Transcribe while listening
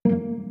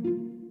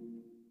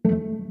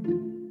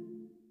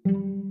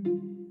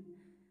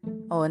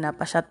O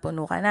napashot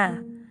puno ka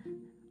na?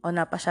 O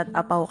napashot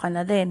apaw ka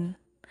na din?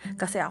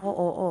 Kasi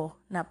ako,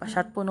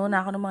 napashot puno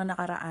na ako ng mga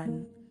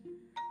nakaraan.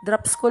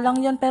 Drops ko lang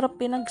yon pero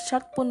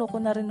pinag-shot puno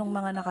ko na rin ng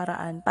mga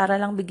nakaraan para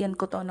lang bigyan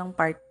ko to ng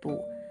part 2.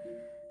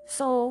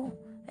 So,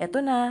 eto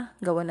na,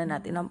 gawa na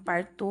natin ang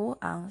part 2,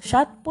 ang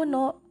shot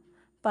puno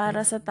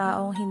para sa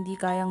taong hindi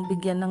kayang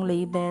bigyan ng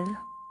label.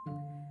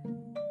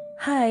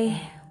 Hi,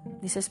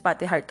 this is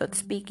Patty Hartot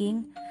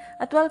speaking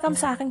at welcome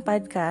sa aking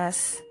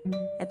podcast.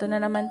 Eto na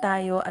naman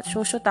tayo at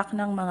syusyutak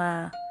ng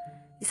mga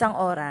 1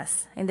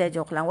 oras. Hindi,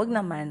 joke lang, wag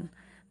naman.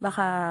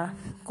 Baka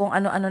kung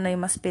ano-ano na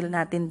yung ma-spill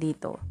natin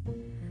dito.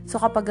 So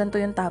kapag ganito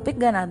yung topic,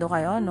 ganado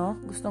kayo, no?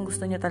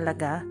 Gustong-gusto nyo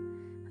talaga.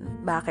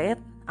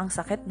 Bakit? Ang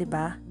sakit, di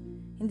ba?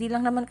 Hindi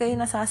lang naman kayo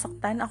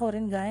nasasaktan, ako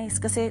rin guys.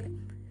 Kasi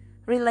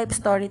real life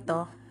story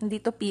to.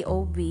 Hindi to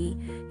POV.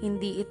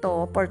 Hindi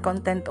ito for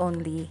content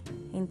only.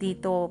 Hindi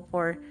to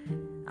for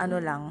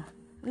lang.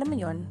 Alam mo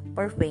yun?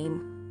 For fame.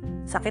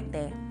 Sakit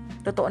eh.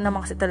 Totoo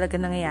naman kasi talaga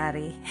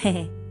nangyayari.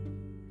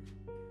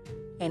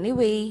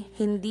 Anyway,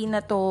 hindi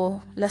na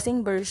to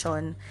lasing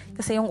version.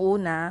 Kasi yung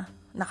una,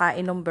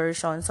 nakainom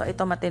version. So,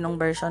 ito matinong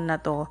version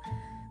na to.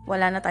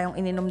 Wala na tayong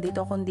ininom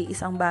dito kundi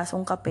 1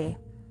 basong kape.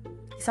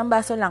 1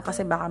 baso lang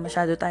kasi baka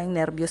masyado tayong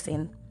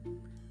nervyusin.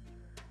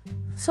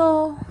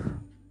 So,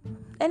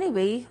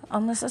 anyway,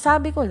 ang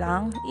masasabi ko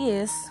lang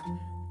is,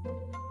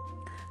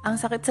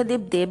 ang sakit sa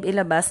dibdib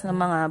ilabas ng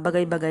mga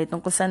bagay-bagay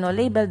tungkol sa no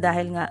label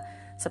dahil nga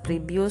sa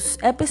previous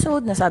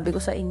episode nasabi ko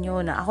sa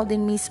inyo na ako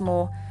din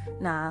mismo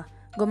na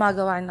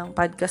gumagawa ng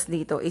podcast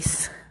dito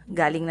is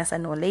galing na sa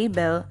no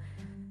label.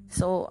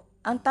 So,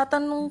 ang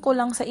tatanong ko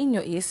lang sa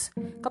inyo is,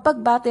 kapag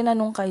ba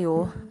tinanong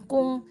kayo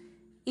kung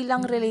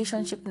ilang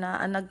relationship na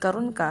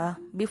nagkaroon ka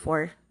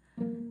before,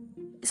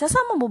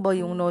 isasama mo ba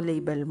yung no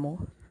label mo?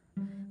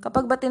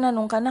 Kapag ba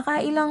tinanong ka,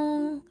 nakailang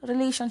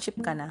relationship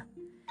ka na?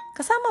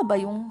 Kasama ba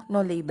yung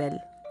no label?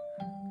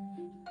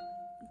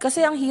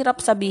 Kasi ang hirap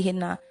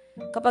sabihin na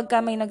kapag ka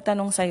may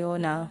nagtanong sa'yo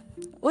na,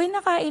 uy,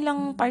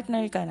 nakailang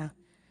partner ka na?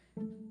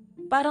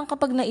 Parang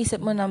kapag naisip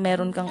mo na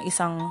meron kang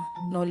isang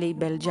no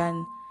label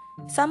dyan,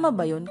 sama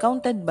ba yun?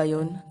 Counted ba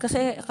yun?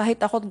 Kasi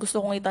kahit ako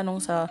gusto kong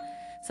itanong sa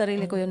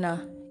sarili ko yun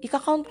na,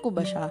 ika-count ko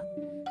ba siya?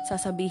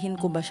 Sasabihin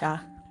ko ba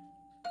siya?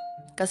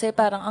 Kasi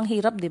parang ang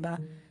hirap, di ba?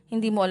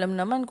 Hindi mo alam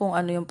naman kung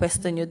ano yung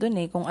pwesto nyo dun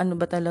eh. Kung ano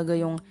ba talaga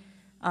yung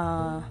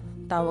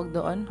tawag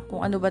doon.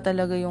 Kung ano ba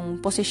talaga yung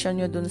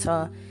posisyon nyo dun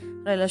sa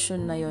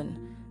relasyon na yun.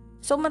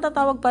 So,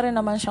 matatawag pa rin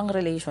naman siyang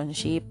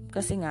relationship.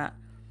 Kasi nga,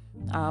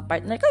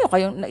 partner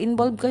kayo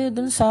na-involve kayo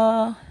dun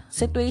sa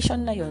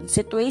situation na yun.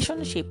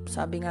 Situationship,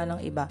 sabi nga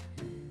ng iba.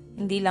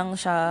 Hindi lang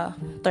siya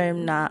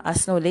term na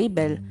as no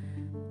label.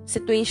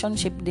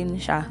 Situationship din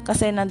siya.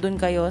 Kasi nandun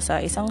kayo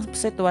sa isang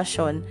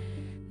sitwasyon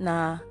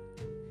na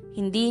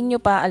hindi nyo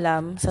pa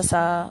alam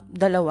sa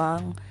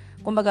dalawang,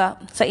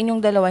 kumbaga, sa inyong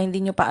dalawa, hindi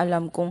nyo pa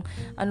alam kung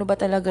ano ba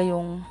talaga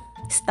yung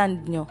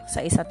stand nyo sa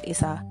isa't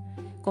isa.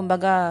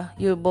 Kumbaga,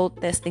 you're both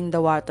testing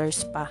the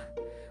waters pa.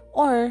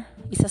 Or,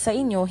 isa sa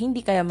inyo, hindi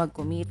kaya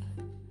mag-commit.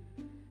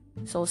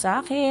 So,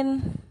 sa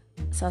akin,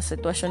 sa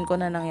sitwasyon ko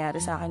na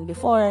nangyari sa akin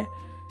before,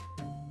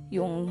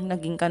 yung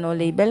naging kano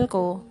label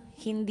ko,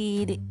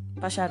 hindi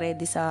pa siya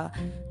ready sa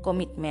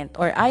commitment.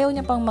 Or ayaw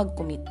niya pang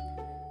mag-commit.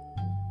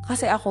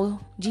 Kasi ako,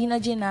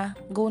 Gina,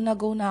 go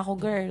na ako,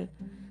 girl.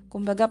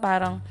 Kumbaga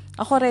parang,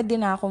 ako ready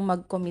na akong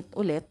mag-commit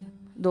ulit.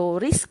 Though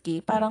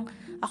risky, parang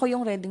ako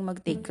yung ready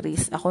mag-take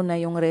risk. Ako na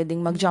yung ready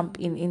mag-jump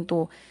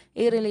into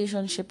a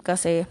relationship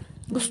kasi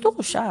gusto ko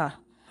siya.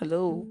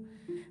 Hello.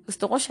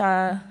 Gusto ko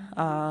siya.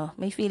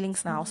 May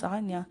feelings na ako sa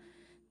kanya.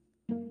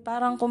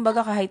 Parang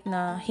kumbaga kahit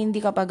na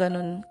hindi ka pa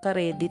ganun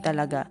ka-ready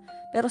talaga.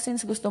 Pero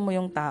since gusto mo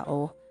yung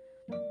tao,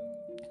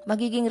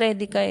 magiging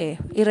ready ka eh.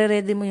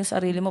 Ire-ready mo yung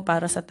sarili mo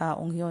para sa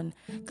taong yon.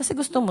 Kasi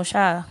gusto mo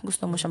siya.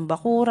 Gusto mo siyang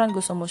bakuran.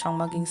 Gusto mo siyang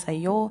maging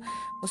sayo.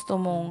 Gusto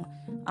mong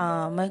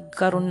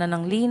magkaroon na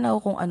ng linaw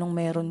kung anong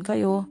meron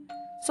kayo.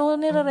 So,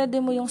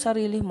 nire-ready mo yung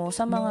sarili mo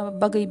sa mga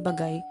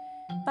bagay-bagay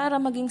para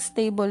maging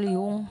stable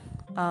yung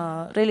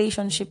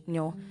relationship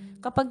nyo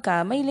kapag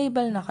ka may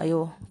label na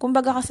kayo.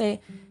 Kumbaga kasi,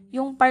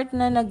 yung part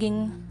na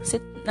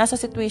nasa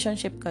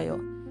situationship kayo,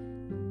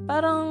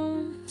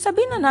 parang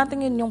sabihin na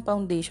natin yun yung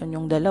foundation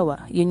yung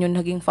dalawa. Yun yung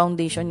naging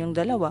foundation yung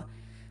dalawa.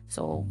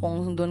 So,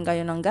 kung doon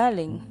kayo nang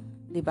galing,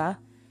 di ba?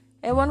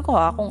 Ewan ko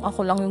kung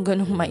ako lang yung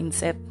ganung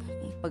mindset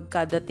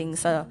pagkadating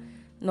sa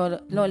no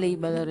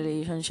label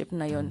relationship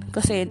na yun.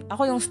 Kasi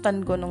ako yung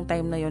stand ko nung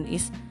time na yun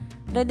is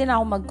ready na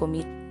akong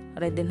mag-commit.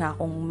 Ready na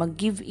akong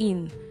mag-give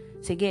in.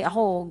 Sige,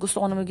 ako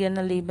gusto ko na magyan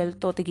ng label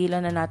to.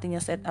 Tigilan na natin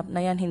yung setup na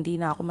yan. Hindi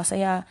na ako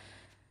masaya.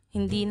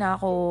 Hindi na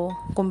ako,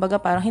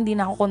 kumbaga parang hindi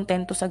na ako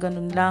kontento sa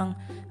ganun lang.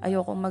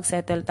 Ayoko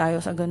mag-settle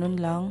tayo sa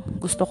ganun lang.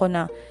 Gusto ko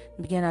na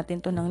bigyan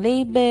natin to ng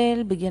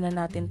label, bigyan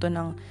na natin to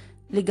ng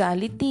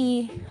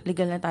legality.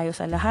 Legal na tayo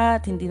sa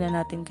lahat. Hindi na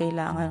natin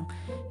kailangan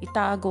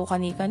itago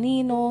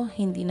kani-kanino.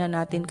 Hindi na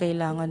natin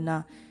kailangan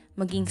na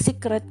maging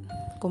secret.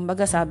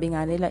 Kumbaga sabi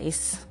nga nila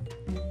is,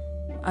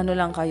 ano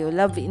lang kayo,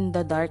 love in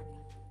the dark.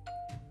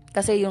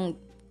 Kasi yung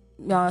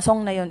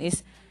song na yun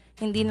is,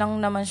 hindi lang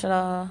naman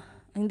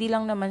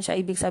siya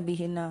ibig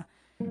sabihin na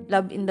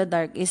love in the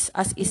dark is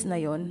as is na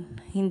yon.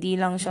 Hindi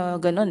lang siya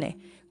ganun eh.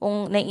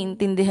 Kung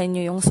naiintindihan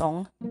nyo yung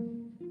song,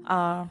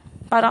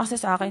 para kasi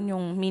sa akin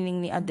yung meaning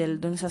ni Adele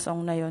dun sa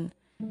song na yon.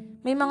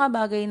 May mga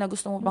bagay na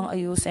gusto mo pang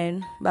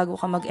ayusin bago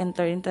ka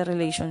mag-enter into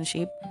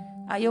relationship.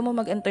 Ayaw mo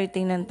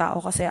mag-entertain ng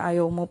tao kasi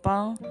ayaw mo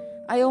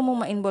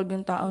ma-involve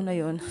yung tao na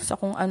yon sa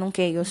kung anong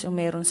chaos yung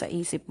meron sa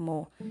isip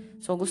mo.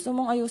 So, gusto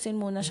mong ayusin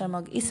muna siya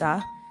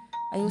mag-isa.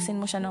 Ayusin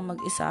mo siya ng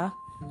mag-isa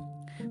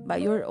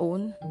by your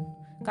own.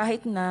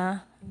 Kahit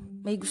na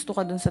may gusto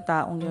ka dun sa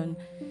taong yun.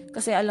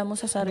 Kasi alam mo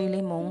sa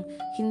sarili mong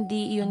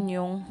hindi yun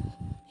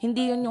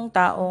yung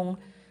taong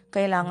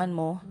kailangan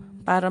mo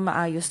para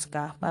maayos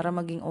ka, para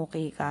maging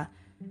okay ka.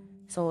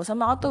 So, sa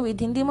makatuwid,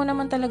 hindi mo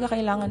naman talaga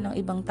kailangan ng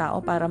ibang tao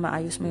para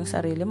maayos mo yung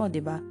sarili mo,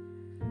 di ba?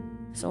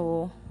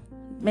 So,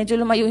 medyo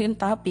lumayo yung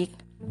topic.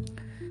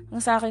 Ang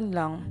sa akin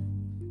lang,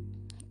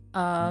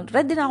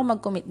 ready na ako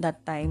mag-commit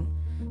that time.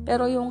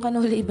 Pero yung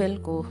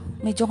label ko,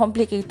 medyo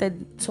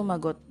complicated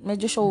sumagot.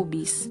 Medyo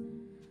showbiz.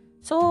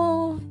 So,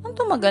 nung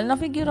tumagal,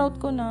 na-figure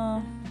out ko na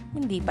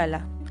hindi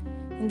pala.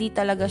 Hindi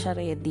talaga siya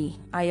ready.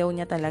 Ayaw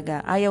niya talaga.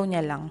 Ayaw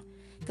niya lang.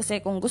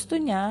 Kasi kung gusto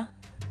niya,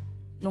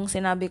 nung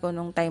sinabi ko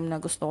nung time na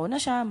gusto ko na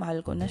siya,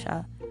 mahal ko na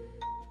siya,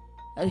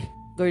 ay,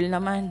 girl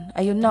naman,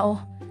 ayun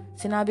na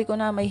sinabi ko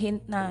na may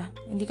hint na,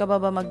 hindi ka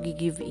ba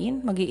mag-give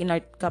in?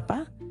 Mag-i-inart ka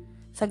pa?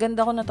 Sa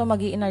ganda ko na to,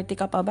 mag-i-inarte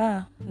ka pa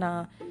ba?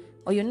 Na,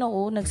 yun na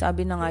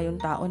nagsabi na nga yung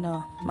tao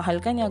na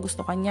mahal ka niya,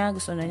 gusto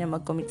na niya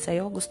mag-commit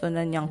sa'yo, gusto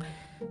na niyang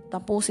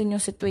tapusin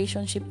yung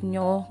situationship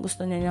niyo,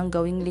 gusto na niyang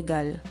gawing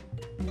legal.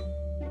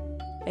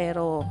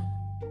 Pero,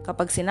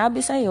 kapag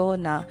sinabi sa'yo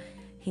na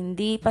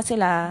hindi pa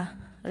sila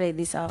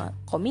ready sa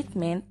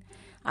commitment,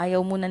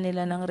 ayaw muna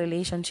nila ng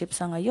relationship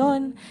sa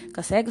ngayon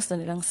kasi gusto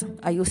nilang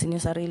ayusin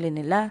yung sarili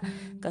nila,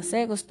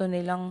 kasi gusto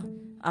nilang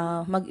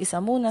mag-isa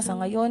muna sa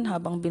ngayon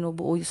habang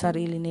binubuo yung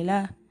sarili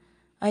nila.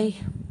 Ay,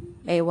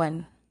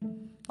 ewan.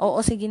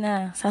 Oo, sige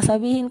na.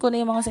 Sasabihin ko na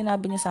yung mga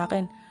sinabi niya sa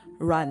akin.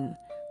 Run.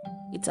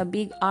 It's a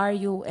big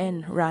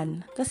R-U-N,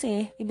 run.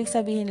 Kasi, ibig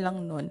sabihin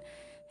lang nun,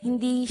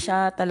 hindi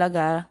siya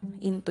talaga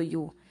into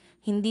you.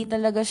 Hindi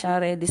talaga siya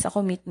ready sa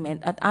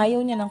commitment at ayaw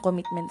niya ng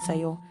commitment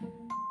sa'yo.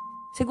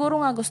 Siguro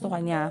nga gusto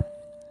ka niya,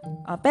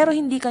 pero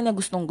hindi ka niya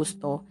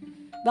gustong-gusto.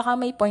 Baka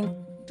may point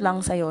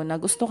lang sa'yo na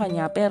gusto ka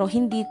niya, pero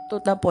hindi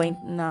to the point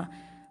na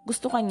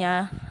gusto ka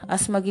niya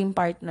as maging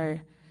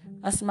partner,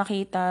 as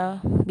makita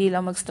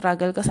bilang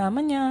mag-struggle kasama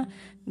niya,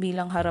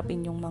 bilang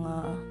harapin yung mga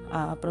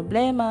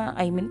problema,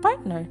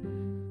 partner.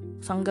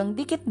 Hanggang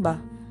dikit ba?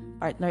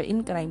 Partner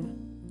in crime.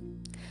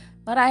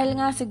 Marahil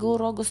nga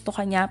siguro gusto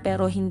ka niya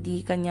pero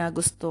hindi ka niya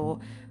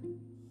gusto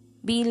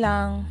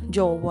bilang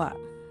jowa.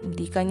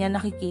 Hindi ka niya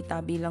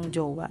nakikita bilang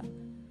jowa.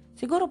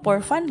 Siguro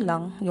for fun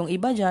lang. Yung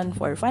iba dyan,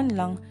 for fun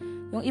lang.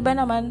 Yung iba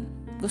naman,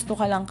 gusto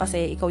ka lang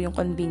kasi ikaw yung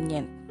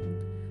convenient.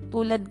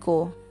 Tulad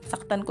ko,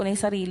 saktan ko na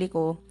yung sarili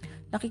ko.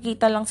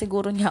 Nakikita lang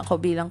siguro niya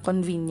ako bilang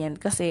convenient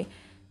kasi,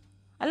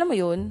 alam mo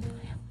yun,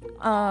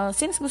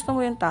 since gusto mo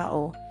yung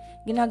tao,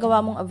 ginagawa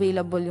mong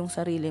available yung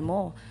sarili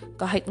mo.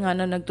 Kahit nga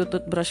na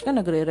nagtututbrush ka,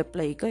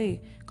 nagre-reply ka eh.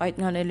 Kahit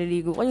nga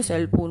naliligo ka, yung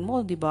cellphone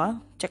mo, di ba?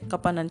 Check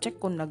ka pa ng check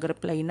kung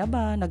nag-reply na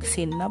ba,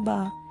 nag-send na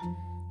ba.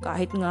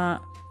 Kahit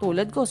nga,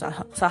 tulad ko,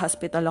 sa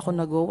hospital ako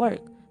nag-work.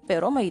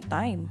 Pero may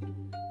time.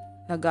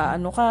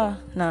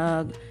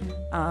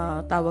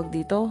 Tawag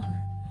dito,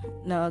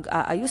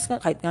 nag-aayos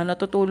ka. Kahit nga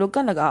natutulog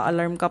ka,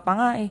 nag-a-alarm ka pa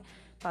nga eh.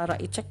 Para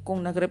i-check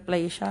kung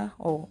nag-reply siya.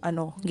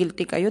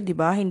 Guilty kayo, di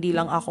ba? Hindi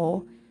lang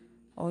ako.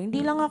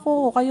 Hindi lang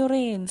ako, kayo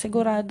rin,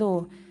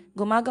 sigurado.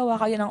 Gumagawa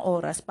kayo ng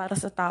oras para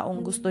sa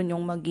taong gusto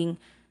nyong maging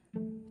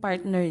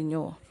partner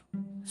nyo.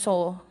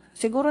 So,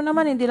 siguro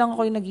naman hindi lang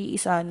ako yung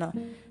nag-iisa na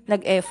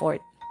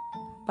nag-effort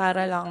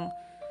para lang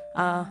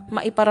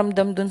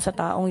maiparamdam dun sa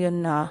taong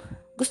yun na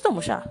gusto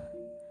mo siya.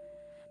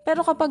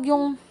 Pero kapag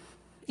yung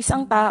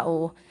isang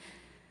tao,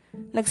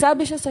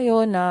 nagsabi siya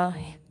sa'yo na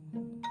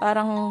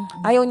parang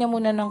ayaw niya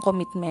muna ng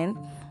commitment,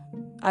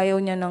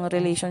 ayaw niya ng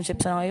relationship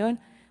sa ngayon,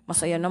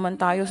 masaya naman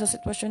tayo sa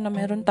sitwasyon na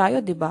meron tayo,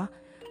 di ba?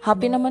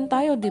 Happy naman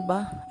tayo, di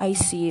ba? Ay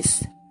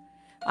sis,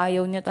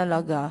 ayaw niya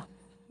talaga.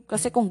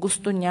 Kasi kung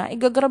gusto niya,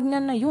 igagrab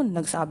niya na yun.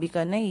 Nagsabi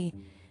ka na eh.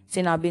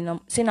 Sinabi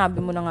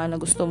mo na nga na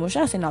gusto mo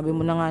siya. Sinabi mo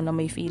na nga na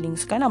may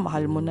feelings ka na,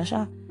 mahal mo na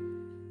siya.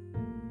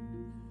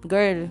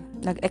 Girl,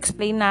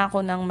 nag-explain na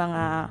ako ng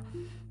mga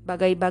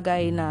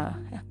bagay-bagay na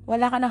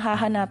wala ka nang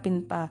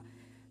hahanapin pa.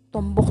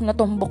 Tumbok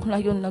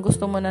na yun na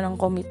gusto mo na ng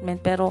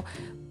commitment. Pero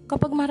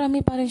kapag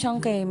marami pa rin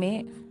siyang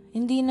keme,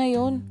 hindi na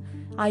yun.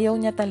 Ayaw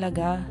niya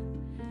talaga.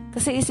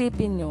 Kasi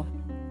isipin nyo,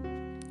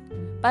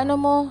 paano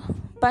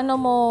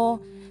mo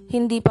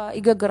hindi pa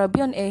igagrab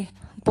yun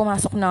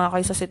pumasok na nga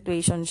kayo sa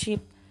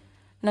situationship.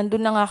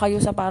 Nandun na nga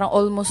kayo sa parang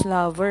almost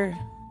lover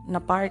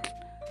na part.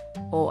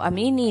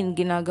 Aminin,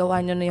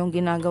 ginagawa nyo na yung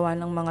ginagawa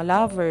ng mga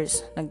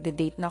lovers.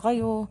 Nagde-date na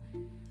kayo,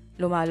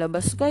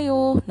 lumalabas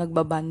kayo,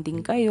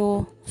 nagbabanding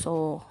kayo.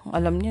 So,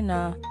 alam nyo na,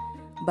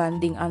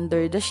 banding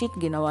under the sheet,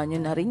 ginawa nyo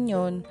na rin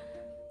yun.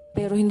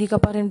 pero hindi ka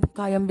pa rin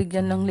kayang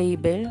bigyan ng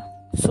label.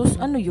 Sus,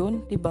 ano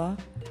yun, diba?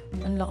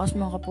 Ang lakas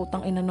mga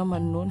kaputang ina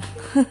naman nun.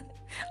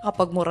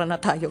 Kapag mura na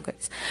tayo,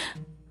 guys.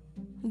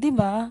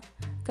 Diba?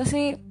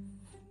 Kasi,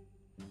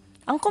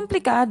 ang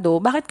komplikado,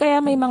 bakit kaya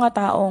may mga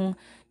taong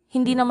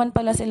hindi naman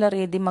pala sila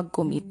ready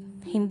mag-commit?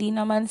 Hindi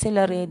naman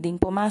sila ready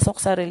pumasok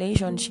sa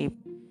relationship.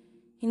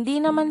 Hindi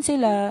naman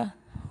sila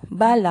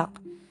balak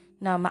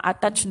na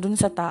ma-attach dun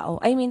sa tao.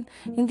 I mean,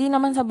 hindi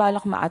naman sa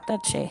balak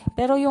ma-attach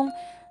Pero yung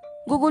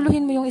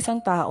guguluhin mo yung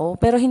isang tao,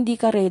 pero hindi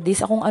ka ready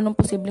sa kung anong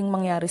posibleng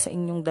mangyari sa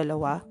inyong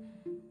dalawa.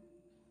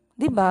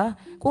 'Di ba?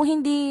 Kung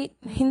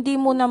hindi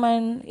mo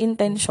naman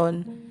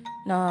intention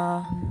na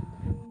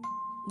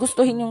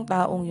gustuhin yung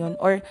taong yon,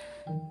 or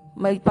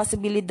may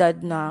posibilidad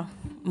na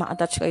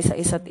ma-attach kayo sa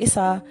isa't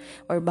isa,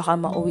 or baka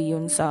mauwi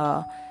yun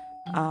sa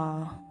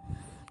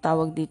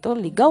tawag dito,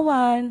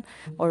 ligawan,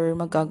 or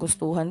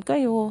magkagustuhan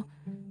kayo,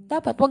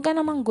 dapat wag ka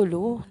namang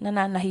gulo,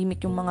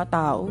 nananahimik yung mga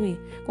tao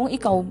Kung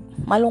ikaw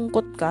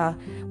malungkot ka,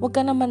 wag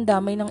ka naman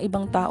damay ng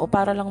ibang tao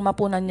para lang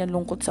mapunan yung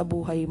lungkot sa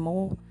buhay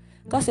mo.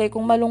 Kasi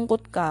kung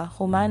malungkot ka,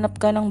 humanap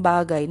ka ng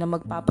bagay na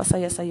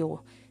magpapasaya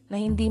sa'yo na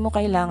hindi mo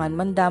kailangan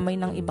mandamay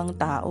ng ibang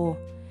tao.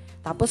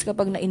 Tapos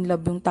kapag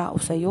na-inlove yung tao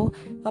sa'yo,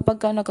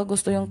 kapag ka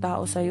nagkagusto yung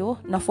tao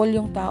sa'yo, na-fall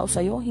yung tao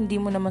sa'yo, hindi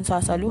mo naman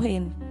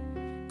sasaluhin.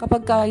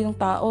 Kapag ka yung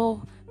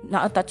tao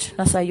na-attach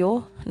na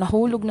sa'yo,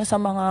 nahulog na sa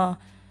mga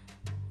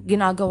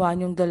ginagawa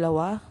niyong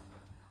dalawa,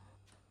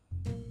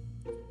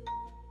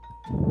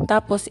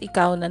 tapos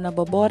ikaw na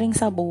naboboring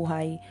sa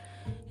buhay,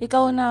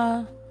 ikaw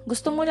na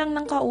gusto mo lang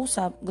ng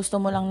kausap, gusto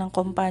mo lang ng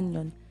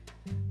companion,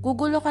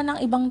 gugulo ka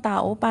ng ibang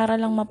tao para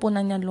lang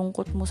mapunan yung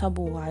lungkot mo sa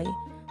buhay.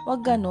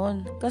 Wag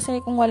ganon.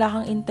 Kasi kung wala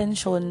kang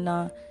intensyon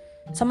na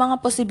sa mga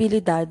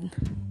posibilidad,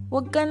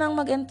 wag ka nang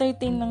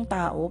mag-entertain ng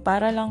tao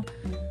para lang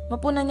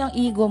mapunan yung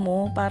ego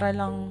mo, para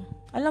lang,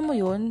 alam mo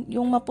yun,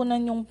 yung mapunan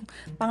yung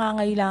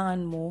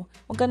pangangailangan mo.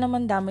 Wag ka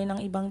naman damay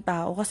ng ibang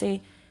tao kasi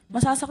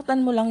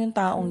masasaktan mo lang yung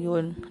taong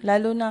yun.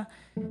 Lalo na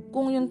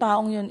kung yung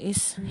taong yun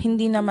is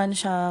hindi naman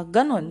siya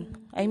ganon.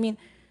 I mean,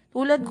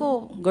 tulad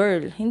ko,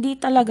 girl, hindi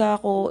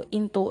talaga ako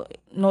into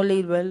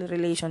no-label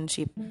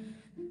relationship.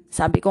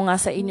 Sabi ko nga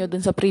sa inyo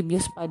dun sa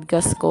previous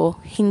podcast ko,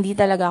 hindi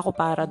talaga ako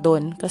para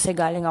dun kasi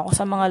galing ako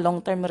sa mga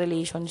long-term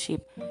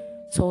relationship.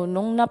 So,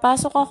 nung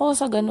napasok ako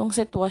sa ganong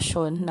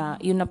sitwasyon na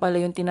yun na pala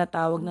yung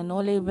tinatawag na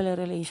no-label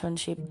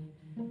relationship,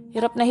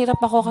 hirap na hirap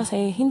ako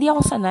kasi hindi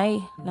ako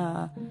sanay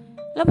na,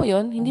 alam mo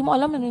yun, hindi mo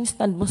alam ano yung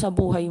stand mo sa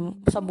buhay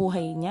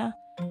niya.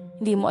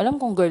 Hindi mo alam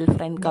kung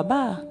girlfriend ka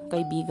ba,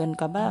 kaibigan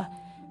ka ba,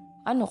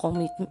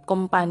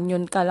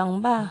 companion ka lang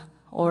ba,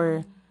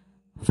 or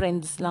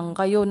friends lang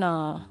kayo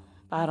na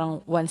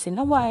parang once in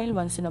a while,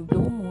 once in a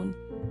blue moon.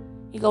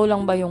 Ikaw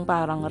lang ba yung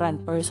parang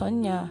rant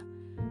person niya?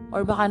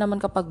 Or baka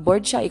naman kapag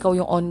bored siya, ikaw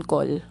yung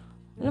on-call.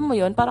 Alam mo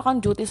yun, para kang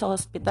duty sa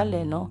hospital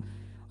no?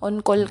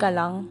 On-call ka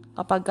lang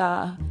kapag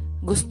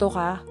gusto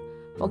ka.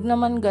 Huwag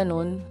naman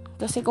ganun.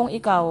 Kasi kung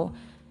ikaw,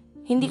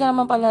 hindi ka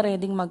naman pala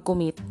ready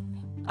mag-commit.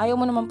 Ayaw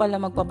mo naman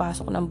pala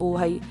magpapasok ng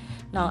buhay.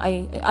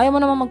 Ayaw mo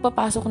naman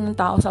magpapasok ng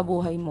tao sa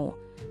buhay mo.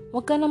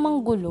 Huwag ka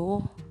namang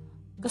gulo.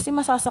 Kasi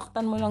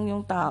masasaktan mo lang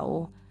yung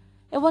tao.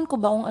 Ewan ko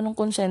ba kung anong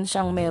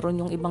konsensyang meron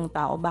yung ibang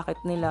tao, bakit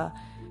nila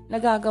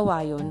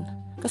nagagawa yun.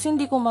 Kasi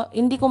hindi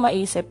ko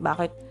maisip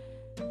bakit,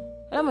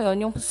 alam mo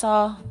yun, yung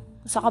sa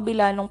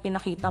kabila nung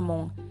pinakita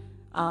mong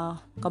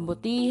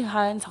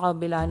kabutihan, sa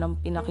kabila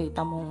ng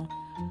pinakita mong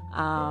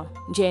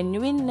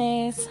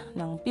genuineness,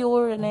 ng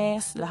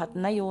pureness, lahat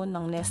na yun,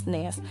 ng ness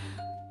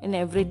and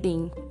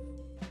everything,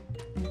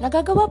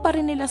 nagagawa pa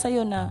rin nila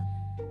sa'yo na,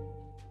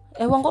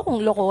 ewan ko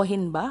kung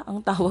lokohin ba ang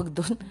tawag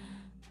dun.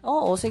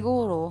 Oo,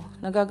 siguro.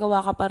 Nagagawa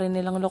ka pa rin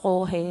nilang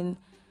lokohin,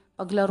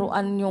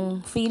 paglaruan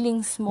yung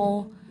feelings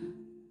mo.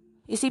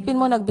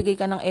 Isipin mo, nagbigay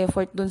ka ng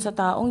effort dun sa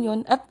taong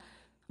yun, at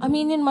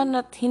aminin man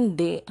at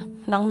hindi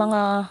ng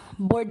mga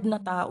bored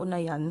na tao na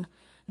yan,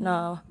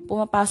 na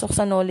pumapasok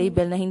sa no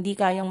label na hindi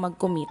kayang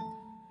mag-commit.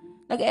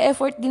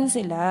 Nag-e-effort din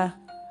sila.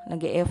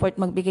 Nag-e-effort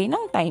magbigay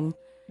ng time.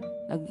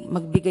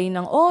 Magbigay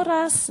ng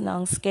oras,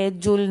 ng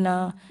schedule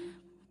na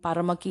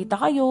para magkita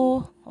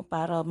kayo, o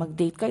para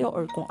mag-date kayo,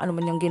 or kung ano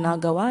man yung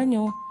ginagawa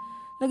nyo.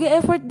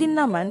 Nag-e-effort din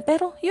naman,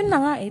 pero yun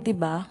na nga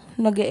diba?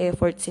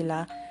 Nag-e-effort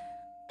sila.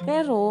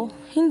 Pero,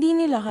 hindi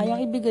nila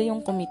kayang ibigay yung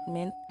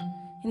commitment.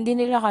 Hindi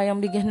nila kayang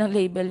bigyan ng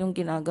label yung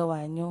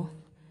ginagawa nyo.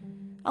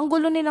 Ang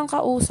gulo nilang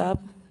kausap,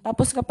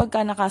 tapos kapag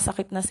ka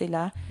nakasakit na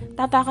sila,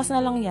 tatakas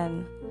na lang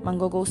yan.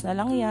 Manggoghost na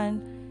lang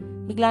yan.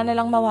 Bigla na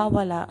lang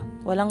mawawala.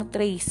 Walang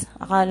trace.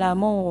 Akala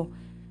mo,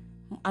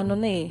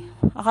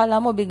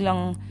 akala mo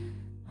biglang,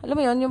 alam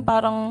mo yun, yung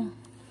parang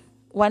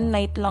one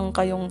night lang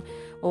kayong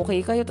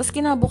okay kayo. Tapos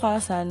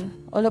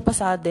kinabukasan, all of a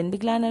sudden,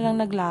 bigla na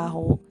lang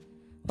naglaho.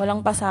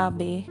 Walang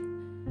pasabi.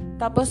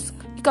 Tapos,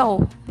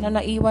 ikaw, na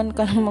naiwan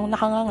ka ng mga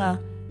nakanganga,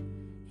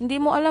 hindi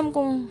mo alam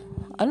kung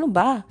ano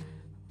ba.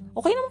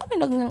 Okay naman kami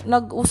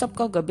nag-usap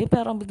kagabi,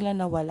 pero bigla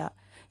nawala.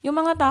 Yung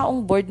mga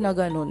taong bored na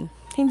ganun,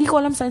 hindi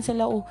ko alam saan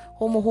sila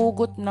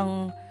humuhugot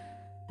ng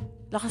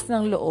lakas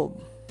ng loob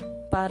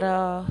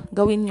para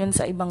gawin yun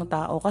sa ibang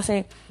tao.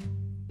 Kasi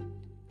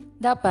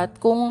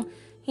dapat kung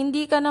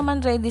hindi ka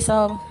naman ready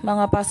sa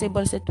mga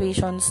possible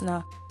situations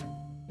na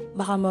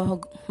baka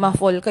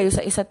ma-fall kayo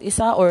sa isa't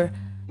isa, or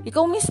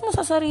ikaw mismo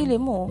sa sarili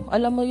mo,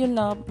 alam mo yun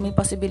na may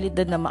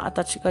posibilidad na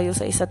ma-attach kayo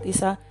sa isa't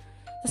isa,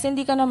 kasi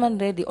hindi ka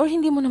naman ready or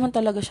hindi mo naman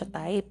talaga siya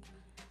type.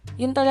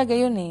 Yun talaga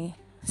yun eh.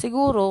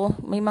 Siguro,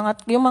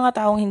 yung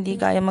mga taong hindi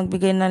kaya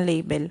magbigay ng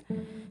label,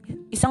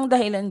 isang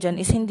dahilan dyan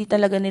is hindi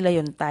talaga nila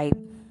yun type.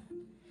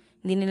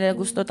 Hindi nila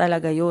gusto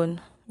talaga yun.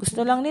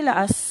 Gusto lang nila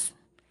as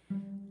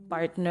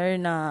partner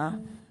na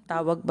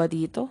tawag ba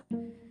dito?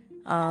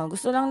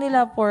 Gusto lang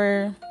nila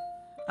for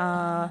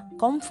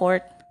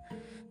comfort.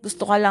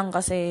 Gusto ka lang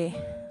kasi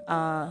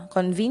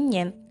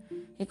convenient.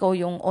 Ikaw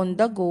yung on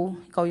the go.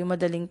 Ikaw yung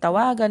madaling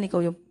tawagan. Ikaw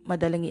yung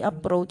madaling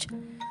i-approach.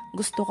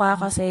 Gusto ka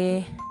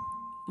kasi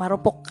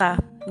marupok ka.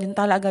 Yun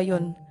talaga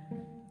yun.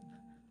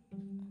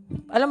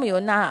 Alam mo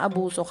yun,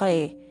 naaabuso ka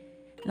eh.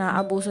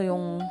 Naaabuso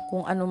yung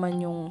kung ano man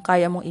yung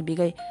kaya mong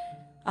ibigay.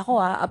 Ako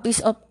a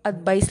piece of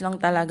advice lang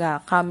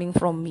talaga coming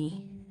from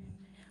me.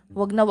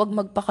 Wag na wag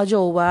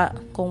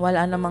magpaka-jowa kung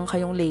wala namang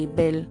kayong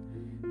label.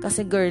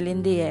 Kasi girl,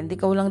 hindi eh. Hindi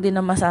ka lang din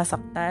na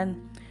masasaktan.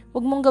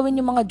 Wag mong gawin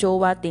yung mga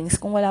jowa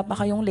things kung wala pa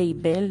kayong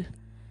label.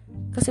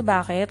 Kasi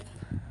bakit?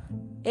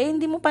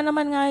 Hindi mo pa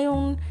naman nga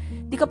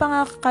di ka pa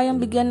nga kayang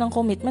bigyan ng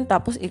commitment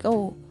tapos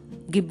ikaw,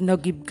 give na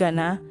give ka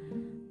na.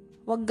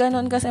 Wag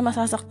ganon kasi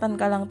masasaktan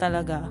ka lang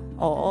talaga.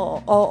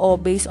 Oo,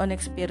 based on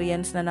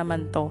experience na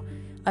naman to.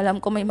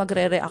 Alam ko may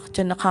magre-react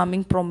dyan na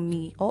coming from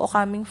me. Oo,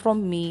 coming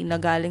from me na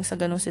galing sa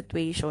ganong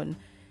situation.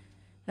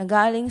 Na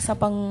galing sa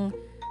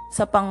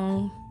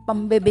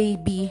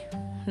pambe-baby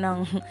ng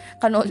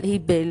kano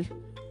label.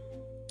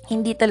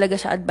 Hindi talaga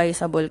siya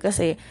advisable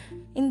kasi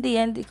in the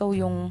end, ikaw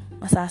yung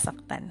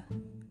masasaktan.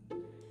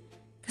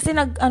 Kasi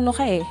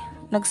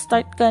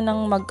nag-start ka ng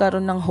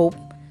magkaroon ng hope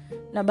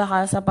na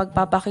baka sa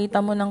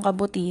pagpapakita mo ng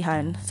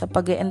kabutihan, sa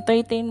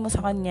pag-entertain mo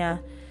sa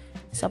kanya,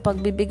 sa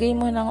pagbibigay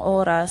mo ng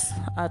oras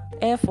at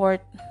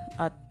effort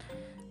at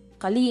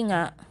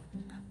kalinga,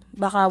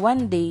 baka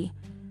one day,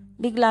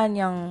 bigla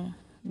niyang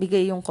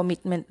bigay yung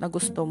commitment na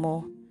gusto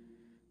mo.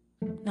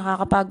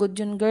 Nakakapagod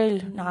yun,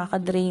 girl.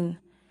 Nakaka-drain.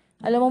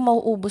 Alam mo,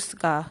 mauubos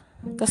ka.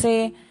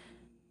 Kasi,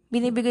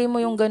 binibigay mo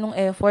yung ganong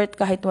effort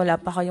kahit wala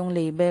pa kayong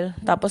label.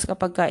 Tapos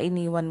kapag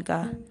iniwan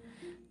ka,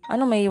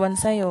 ano may iwan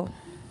sa'yo?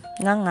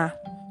 Nga.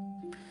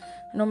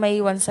 Ano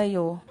may iwan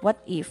sa'yo? What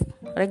if?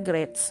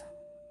 Regrets.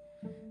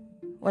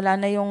 Wala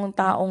na yung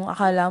taong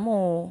akala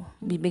mo,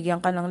 bibigyan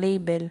ka ng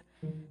label.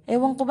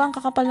 Ewan ko ba, ang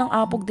kakapal ng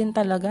apog din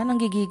talaga.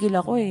 Nanggigigil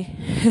ako eh.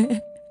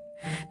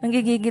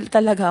 Nanggigigil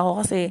talaga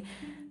ako kasi,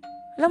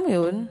 alam mo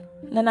yun,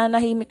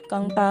 nananahimik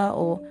kang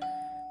tao.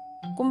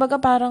 Kumbaga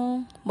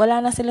parang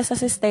wala na sila sa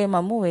sistema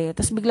mo eh.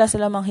 Tapos bigla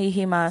sila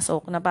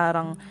manghihimasok na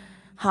parang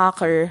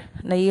hacker.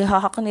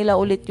 Naihahack nila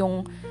ulit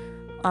yung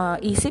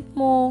isip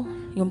mo,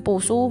 yung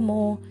puso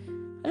mo.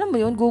 Alam mo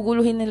yun,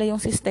 guguluhin nila yung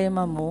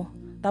sistema mo.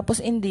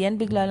 Tapos in the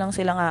end, bigla lang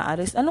silang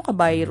aaris. Ano ka,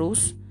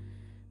 virus?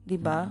 'Di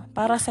ba?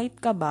 Parasite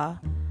ka ba?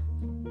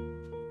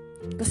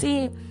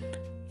 Kasi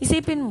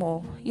isipin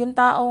mo, yung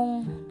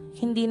taong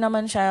hindi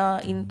naman siya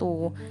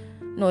into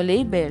no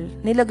label,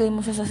 nilagay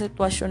mo siya sa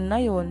sitwasyon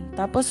na yun.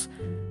 Tapos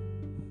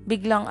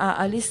biglang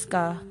aalis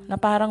ka na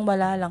parang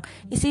wala lang.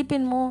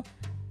 Isipin mo,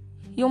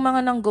 yung mga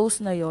nang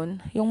ghost na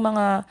yun, yung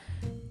mga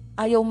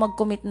ayaw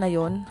mag-commit na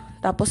yun,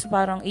 tapos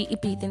parang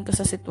iipitin ka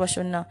sa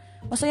sitwasyon na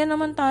masaya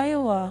naman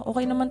tayo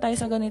okay naman tayo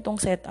sa ganitong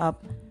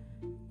setup.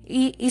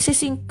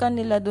 Isisync ka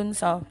nila dun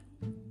sa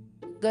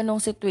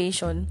ganong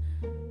situation.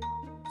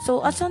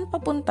 So, asan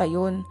papunta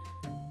yun?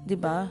 'Di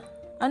ba?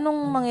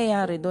 Anong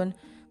mangyayari dun?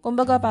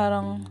 Kumbaga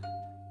parang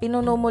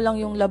pinuno mo lang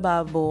yung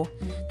lababo,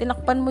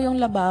 tinakpan mo yung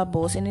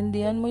lababo,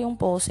 sinindihan mo yung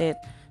faucet,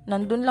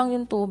 nandun lang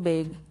yung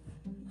tubig.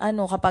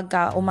 Kapag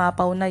ka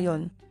umapaw na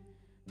yun,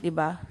 'di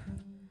ba?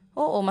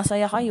 Oo,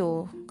 masaya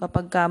kayo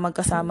kapag ka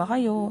magkasama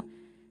kayo,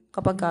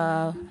 kapag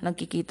ka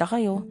nagkikita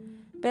kayo.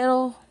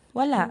 Pero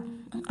wala.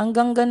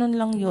 Hanggang ganun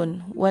lang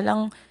yun.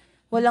 Walang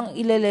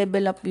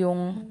ile-level up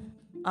yung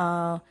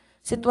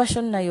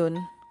sitwasyon na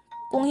yun.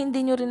 Kung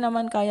hindi nyo rin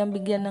naman kayang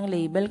bigyan ng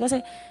label.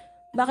 Kasi,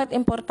 bakit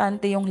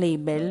importante yung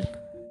label?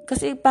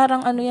 Kasi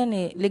parang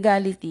yan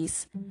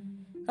legalities.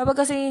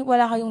 Kapag kasi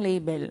wala kayong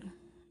label,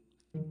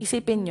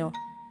 isipin nyo,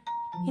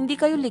 hindi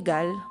kayo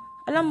legal.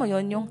 Alam mo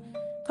yon yung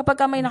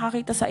kapag may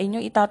nakakita sa inyo,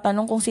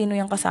 itatanong kung sino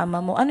yung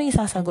kasama mo, ano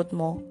isasagot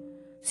mo?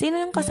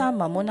 Sino yung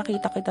kasama mo?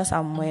 Nakita kita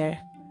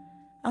somewhere.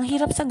 Ang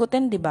hirap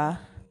sagutin, di ba?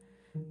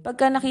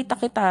 Pagka nakita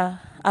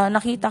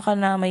ka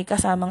na may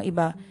kasamang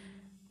iba,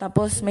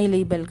 tapos may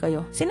label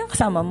kayo. Sino yung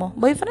kasama mo?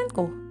 Boyfriend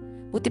ko.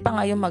 Buti pa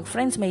nga yung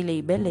mag-friends, may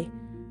label eh.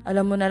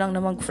 Alam mo na lang na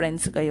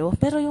mag-friends kayo.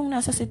 Pero yung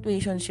nasa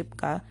situationship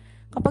ka,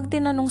 kapag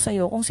tinanong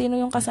sa'yo kung sino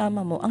yung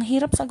kasama mo, ang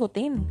hirap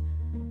sagutin.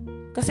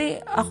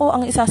 Kasi ako,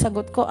 ang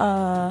isasagot ko,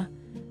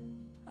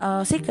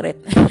 secret.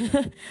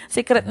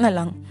 Secret na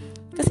lang.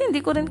 Kasi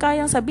hindi ko rin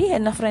kayang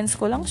sabihin na friends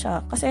ko lang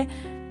siya. Kasi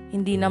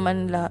hindi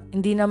naman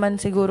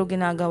siguro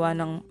ginagawa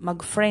ng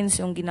mag-friends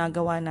yung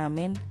ginagawa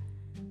namin.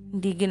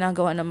 Hindi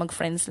ginagawa na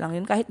mag-friends lang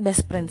yun, kahit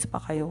best friends pa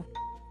kayo.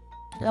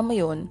 Alam mo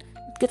yun,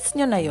 gets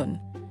nyo na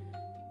yun.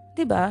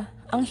 'Di ba?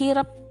 Ang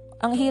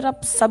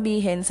hirap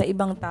sabihin sa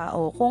ibang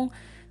tao kung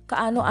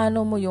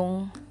kaano-ano mo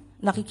yung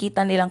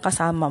nakikita nilang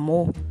kasama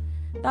mo.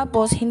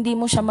 Tapos, hindi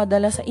mo siya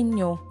madala sa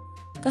inyo.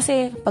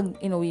 Kasi, pag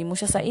inuwi mo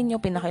siya sa inyo,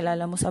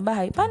 pinakilala mo sa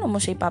bahay, paano mo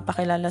siya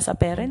ipapakilala sa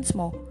parents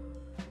mo?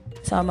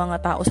 Sa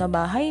mga tao sa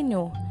bahay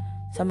nyo?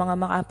 Sa mga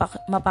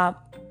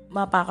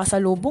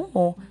mapakasalubong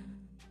mo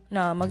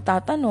na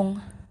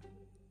magtatanong?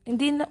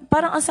 Hindi na,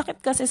 parang ang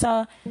sakit kasi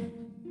sa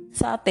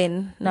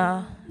atin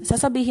na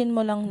sasabihin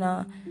mo lang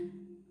na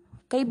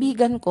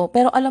kaibigan ko,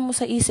 pero alam mo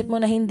sa isip mo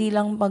na hindi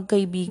lang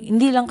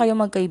kayo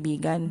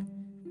magkaibigan.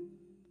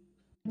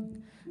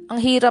 Ang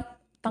hirap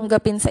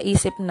tanggapin sa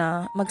isip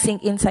na,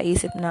 mag-sink in sa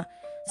isip na,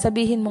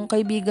 sabihin mong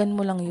kaibigan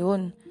mo lang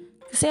yun.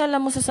 Kasi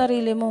alam mo sa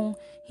sarili mong,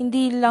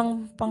 hindi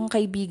lang pang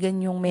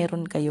kaibigan yung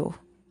meron kayo.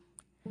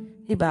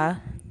 Diba?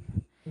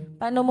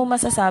 Paano mo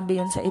masasabi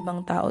yun sa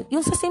ibang tao?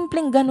 Yung sa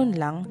simpleng ganun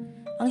lang,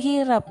 ang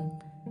hirap.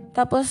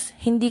 Tapos,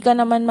 hindi ka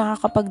naman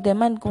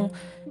makakapag-demand kung,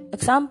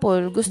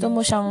 example, gusto mo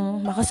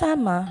siyang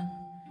makasama,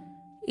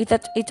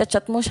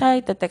 ita-chat mo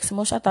siya, ita-text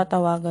mo siya,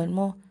 tatawagan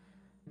mo.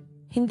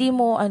 Hindi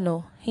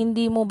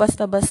mo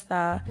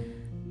basta-basta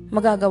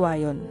magagawa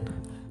yon.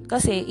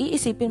 Kasi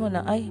iisipin mo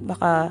na, ay,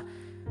 baka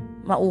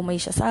maumay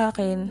siya sa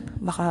akin,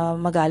 baka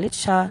magalit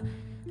siya.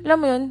 Alam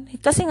mo yun,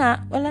 kasi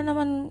nga, wala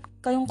naman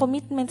kayong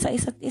commitment sa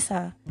isa't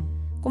isa.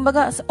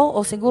 Kumbaga,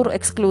 oo, siguro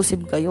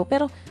exclusive kayo,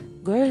 pero,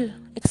 girl,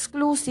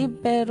 exclusive,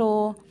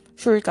 pero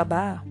sure ka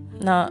ba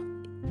na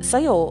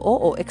sa'yo,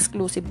 oo,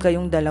 exclusive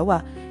kayong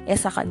dalawa,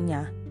 sa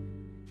kanya?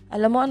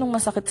 Alam mo anong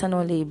masakit sa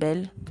no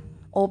label?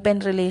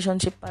 Open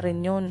relationship pa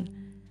rin yun.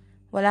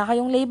 Wala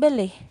kayong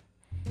label eh.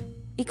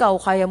 Ikaw,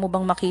 kaya mo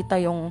bang makita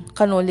yung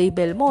kano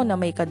label mo na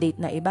may kadate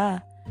na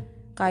iba?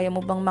 Kaya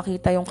mo bang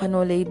makita yung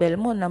kano label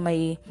mo na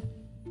may,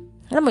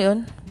 alam mo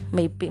yun,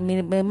 may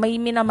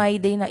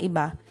minamay-day na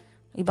iba,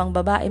 ibang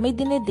babae, may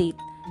dinedate,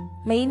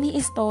 may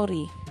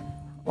ini-story.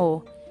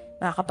 O,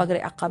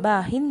 makakapag-react ka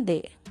ba?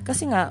 Hindi.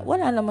 Kasi nga,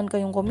 wala naman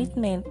kayong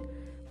commitment.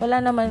 Wala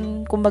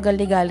naman, kumbaga,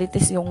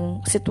 legalities yung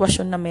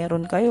sitwasyon na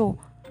meron kayo.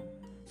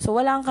 So,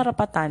 wala kang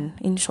karapatan.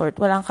 In short,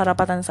 wala kang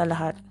karapatan sa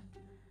lahat.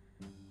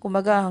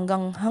 Kumbaga,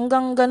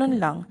 hanggang ganun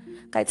lang.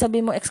 Kahit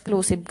sabi mo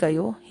exclusive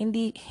kayo,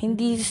 hindi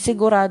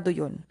sigurado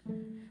yun.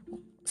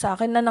 Sa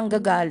akin na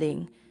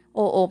nanggagaling,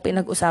 oo,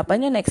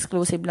 pinag-usapan nyo na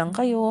exclusive lang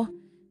kayo,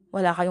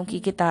 wala kayong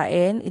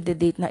kikitain,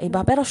 ide-date na iba,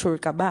 pero sure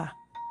ka ba?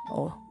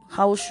 O,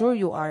 how sure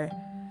you are?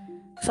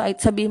 So,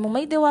 sabihin mo,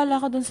 may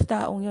tiwala ka dun sa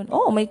taong yun.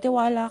 Oo, may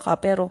tiwala ka,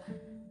 pero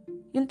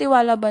yung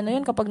tiwala ba na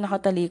yun kapag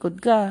nakatalikod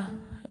ka?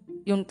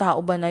 Yung tao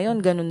ba na yun,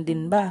 ganun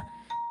din ba?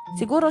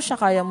 Siguro siya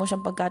kaya mo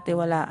siyang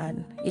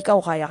pagkatiwalaan. Ikaw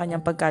kaya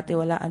kanyang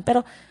pagkatiwalaan.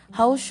 Pero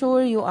how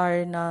sure you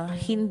are na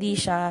hindi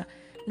siya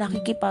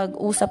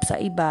nakikipag-usap sa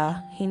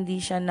iba,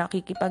 hindi siya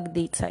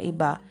nakikipag-date sa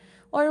iba,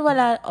 or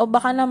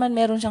baka naman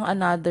meron siyang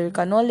another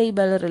no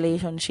label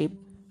relationship.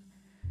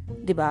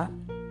 'Di ba?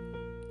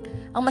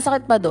 Ang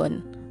masakit pa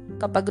doon,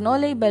 kapag no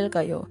label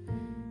kayo,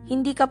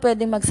 hindi ka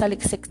pwedeng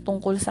magsaliksik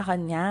tungkol sa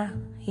kanya.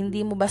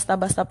 Hindi mo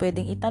basta-basta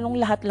pwedeng itanong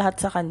lahat-lahat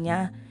sa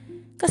kanya.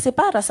 Kasi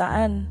para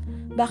saan?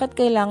 Bakit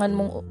kailangan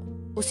mong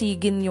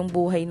usigin yung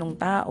buhay ng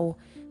tao?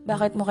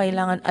 Bakit mo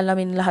kailangan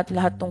alamin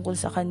lahat-lahat tungkol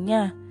sa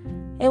kanya?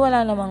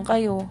 Wala naman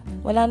kayo.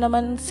 Wala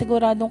naman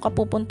siguradong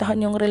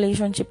kapupuntahan yung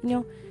relationship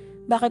nyo.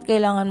 Bakit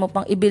kailangan mo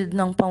pang i-build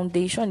ng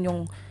foundation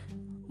yung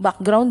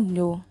background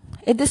nyo?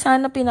 Di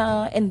sana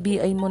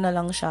pina-NBI mo na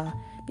lang siya.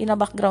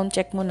 Pina-background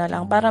check mo na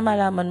lang para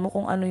malaman mo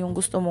kung ano yung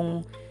gusto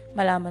mong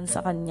malaman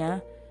sa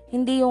kanya.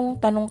 Hindi yung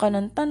tanong ka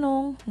ng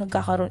tanong,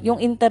 yung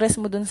interest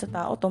mo dun sa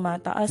tao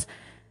tumataas.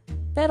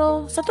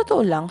 Pero sa totoo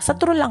lang, sa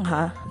true lang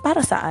ha,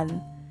 para saan?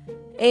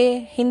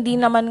 Hindi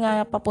naman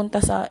nga papunta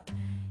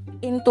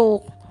into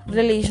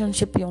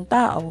relationship yung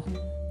tao.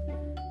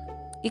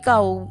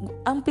 Ikaw,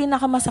 ang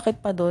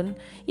pinakamasakit pa dun,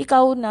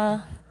 ikaw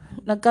na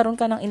nagkaroon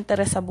ka ng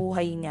interest sa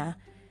buhay niya,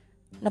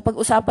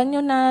 napag-usapan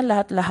nyo na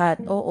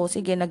lahat-lahat. Oo,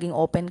 sige, naging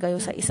open kayo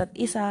sa isa't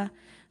isa,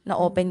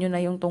 na-open nyo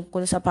na yung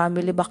tungkol sa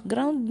family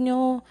background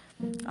nyo,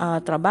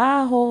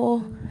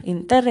 trabaho,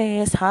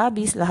 interest,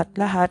 hobbies,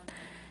 lahat-lahat.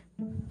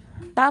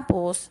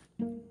 Tapos,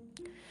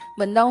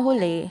 bandang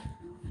huli,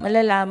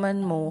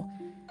 malalaman mo,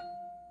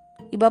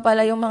 iba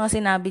pala yung mga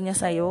sinabi niya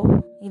sa'yo,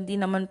 hindi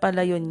naman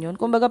pala yun.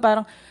 Kumbaga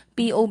parang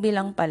POV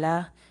lang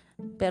pala.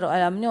 Pero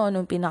alam nyo,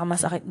 anong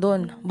pinakamasakit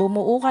doon?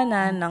 Bumuo ka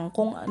na ng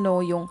kung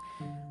ano yung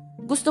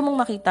gusto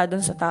mong makita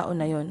doon sa tao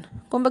na yun.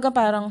 Kumbaga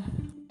parang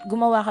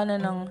gumawa ka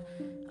na ng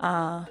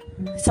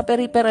sa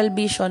peripheral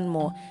vision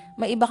mo,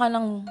 may iba ka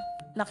nang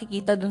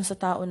nakikita dun sa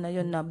tao na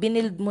yun na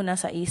binild mo na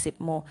sa isip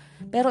mo.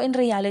 Pero in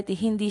reality,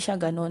 hindi siya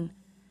ganun.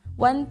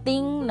 One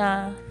thing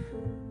na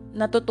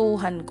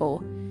natutunan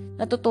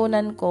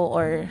ko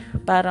or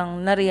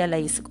parang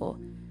na-realize ko,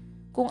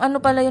 kung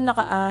ano pala yung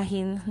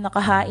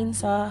nakahain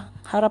sa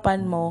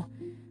harapan mo,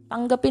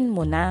 tanggapin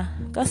mo na.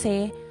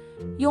 Kasi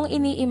yung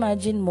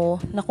ini-imagine mo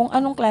na kung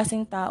anong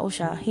klaseng tao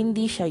siya,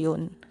 hindi siya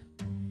yun.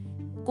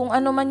 kung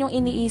ano man yung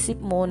iniisip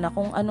mo na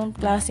kung anong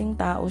klaseng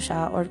tao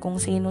siya or kung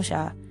sino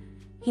siya,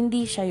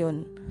 hindi siya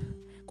yun.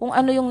 Kung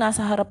ano yung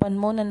nasa harapan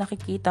mo na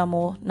nakikita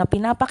mo, na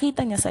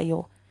pinapakita niya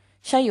sa'yo,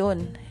 siya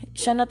yun.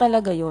 Siya na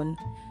talaga yun.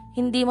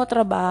 Hindi mo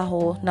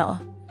trabaho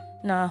na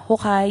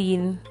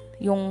hukayin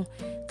yung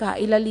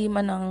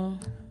kailaliman ng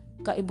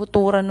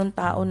kaibuturan ng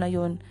tao na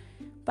yun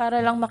para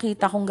lang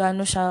makita kung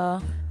gaano siya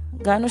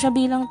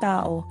bilang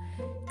tao.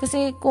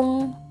 Kasi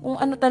kung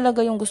ano talaga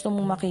yung gusto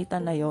mong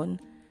makita na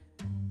yun.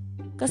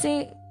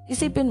 Kasi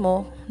isipin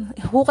mo,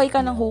 hukay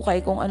ka ng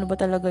hukay kung ano ba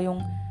talaga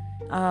yung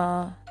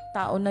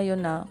tao na yun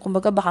na,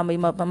 kumbaga baka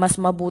may mas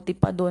mabuti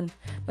pa dun,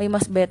 may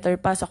mas better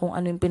pa sa kung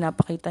ano yung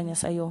pinapakita niya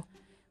sa'yo.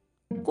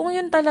 Kung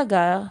yun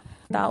talaga,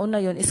 tao na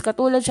yun, is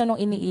katulad siya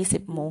nung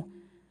iniisip mo,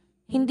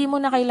 hindi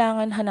mo na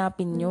kailangan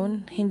hanapin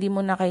yun, hindi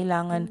mo na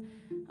kailangan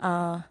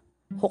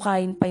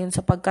hukayin pa yun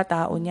sa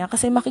pagkatao niya,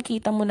 kasi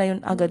makikita mo na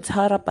yun agad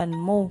sa harapan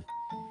mo.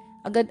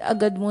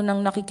 Agad-agad mo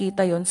nang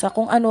nakikita yun sa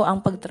kung ano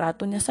ang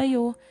pagtrato niya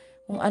sa'yo,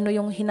 kung ano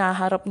yung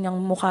hinaharap niyang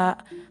mukha,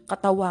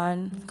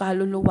 katawan,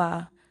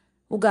 kaluluwa,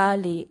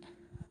 ugali.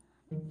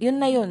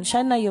 Yun na yun,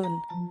 siya na yun.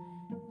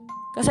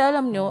 Kasi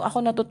alam nyo,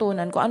 ako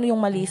natutunan kung ano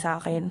yung mali sa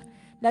akin.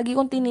 Lagi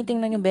kong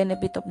tinitingnan yung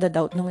benefit of the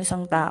doubt ng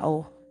isang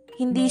tao.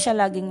 Hindi siya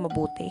laging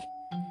mabuti.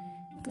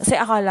 Kasi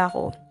akala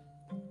ko,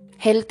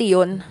 healthy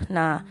yun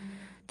na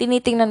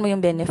tinitingnan mo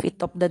yung benefit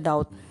of the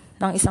doubt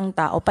ng isang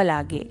tao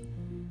palagi.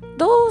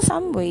 Though,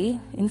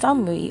 in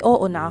some way,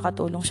 oo,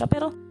 nakakatulong siya.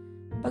 Pero,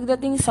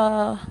 pagdating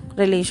sa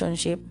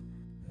relationship,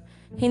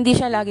 hindi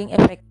siya laging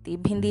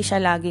effective, hindi siya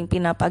laging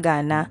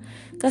pinapagana.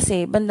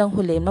 Kasi, bandang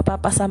huli,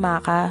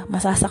 mapapasama ka,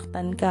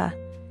 masasaktan ka.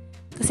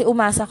 Kasi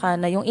umasa ka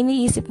na yung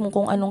iniisip mo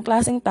kung anong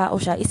klaseng tao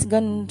siya, is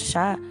ganun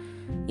siya.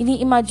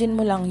 Ini-imagine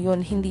mo lang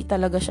yun, hindi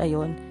talaga siya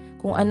yun.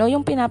 Kung ano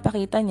yung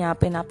pinapakita niya,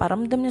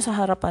 pinaparamdam niya sa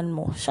harapan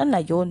mo, siya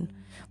na yun.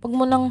 Huwag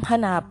mo nang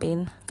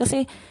hanapin.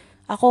 Kasi,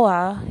 ako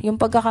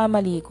yung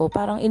pagkakamali ko,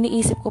 parang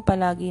iniisip ko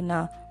palagi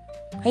na,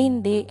 ay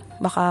hindi,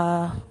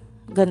 baka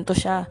ganito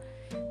siya.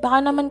 Baka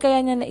naman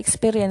kaya niya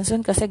na-experience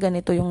yun kasi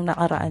ganito yung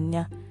nakaraan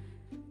niya.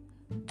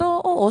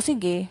 Oo,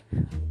 sige.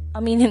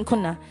 Aminin ko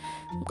na.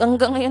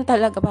 Hanggang ngayon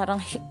talaga,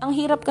 parang, ang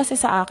hirap kasi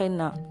sa akin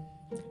na,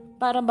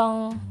 para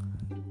bang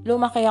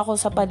lumaki ako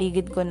sa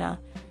paligid ko na,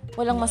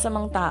 walang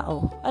masamang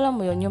tao. Alam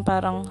mo yun, yung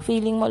parang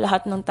feeling mo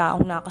lahat ng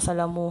taong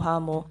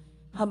nakasalamuha mo,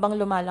 habang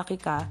lumalaki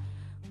ka,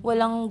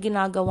 walang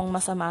ginagawang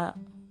masama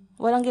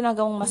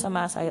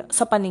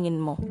sa paningin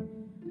mo.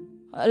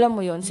 Alam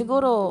mo yun,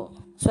 siguro,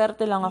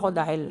 swerte lang ako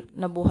dahil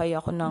nabuhay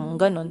ako ng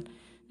ganun,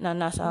 na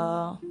nasa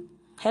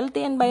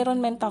healthy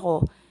environment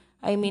ako.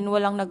 I mean,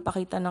 walang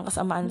nagpakita ng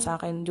kasamaan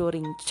sa akin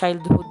during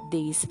childhood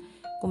days.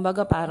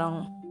 Kumbaga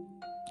parang,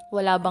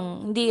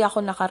 hindi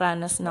ako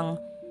nakaranas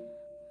ng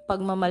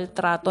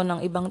pagmamaltrato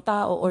ng ibang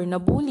tao or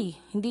nabully.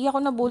 Hindi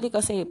ako nabully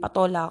kasi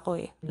patola ako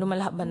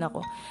lumalaban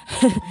ako.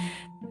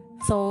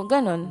 So,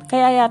 ganun.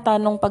 Kaya yata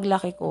nung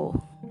paglaki ko,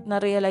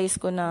 na-realize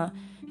ko na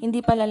hindi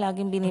pala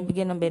laging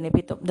binibigyan ng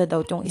benefit of the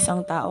doubt yung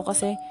isang tao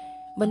kasi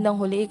bandang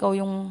huli ikaw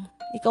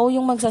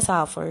yung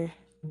magsasuffer.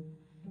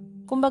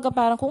 Kumbaga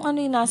parang kung ano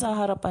yung nasa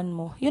harapan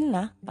mo, yun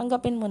na,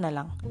 tanggapin mo na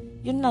lang.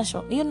 Yun na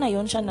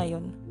yun, siya na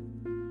yun.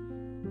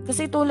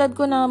 Kasi tulad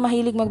ko na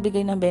mahilig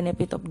magbigay ng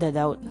benefit of the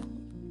doubt.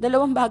 2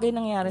 bagay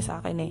nangyari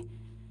sa akin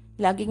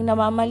Laging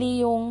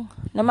namamali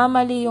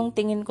yung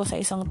tingin ko sa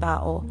isang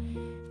tao.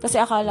 Kasi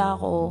akala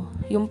ko,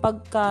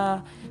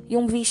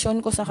 yung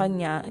vision ko sa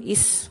kanya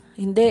is,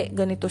 hindi,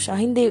 ganito siya.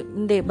 Hindi,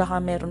 baka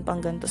meron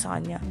pang ganito sa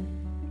kanya.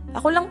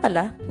 Ako lang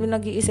pala, yung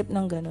nag-iisip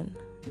ng ganun.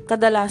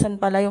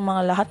 Kadalasan pala yung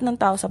mga lahat ng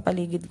tao sa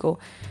paligid ko,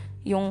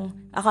 yung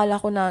akala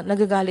ko na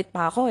nagagalit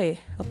pa ako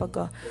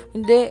kapag,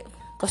 hindi,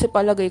 kasi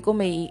palagay ko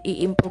may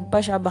i-improve pa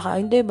siya, baka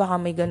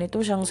may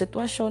ganito siyang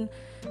sitwasyon,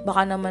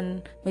 baka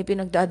naman may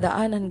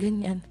pinagdadaanan,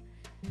 ganyan.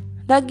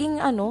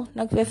 Laging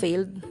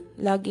nagfe-failed,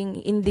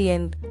 laging in the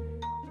end,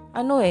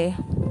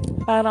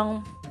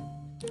 parang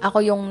ako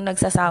yung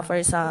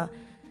nagsasuffer sa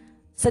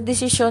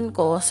decision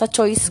ko, sa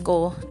choice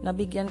ko,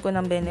 nabigyan ko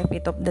ng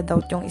benefit of the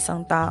doubt yung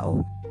isang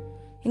tao.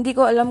 Hindi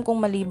ko alam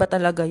kung mali ba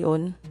talaga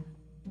yun.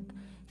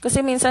 Kasi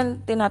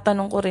minsan,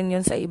 tinatanong ko rin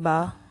yun sa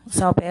iba,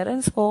 sa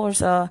parents ko, or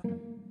sa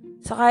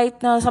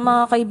kahit na sa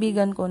mga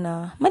kaibigan ko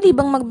na, mali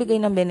bang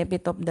magbigay ng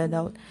benefit of the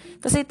doubt?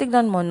 Kasi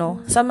tignan mo,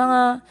 sa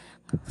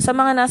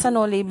mga nasa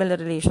no-label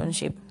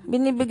relationship,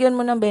 binibigyan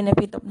mo ng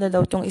benefit of the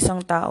doubt yung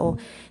isang tao,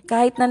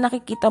 kahit na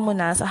nakikita mo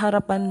na sa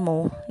harapan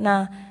mo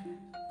na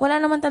wala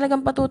naman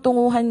talagang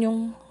patutunguhan yung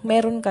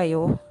meron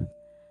kayo.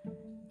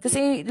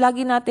 Kasi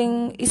lagi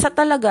nating isa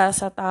talaga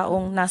sa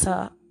taong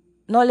nasa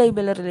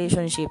no-label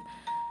relationship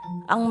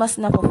ang mas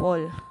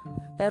napofall.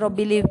 Pero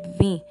believe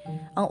me,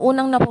 ang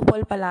unang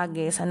napofall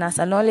palagi sa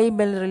nasa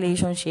no-label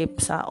relationship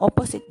sa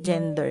opposite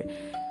gender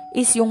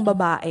is yung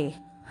babae.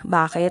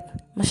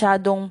 Bakit?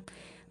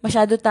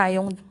 Masyado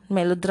tayong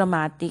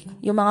melodramatic.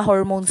 Yung mga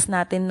hormones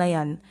natin na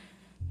yan,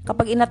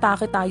 kapag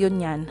inatake tayo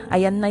niyan,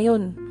 ayan na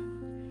yun.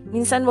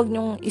 Minsan wag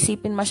niyong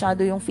isipin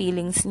masyado yung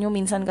feelings niyo.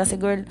 Minsan kasi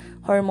girl,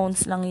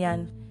 hormones lang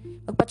yan.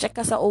 magpa-check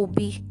ka sa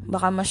OB.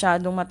 Baka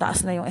masyadong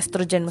mataas na yung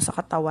estrogen mo sa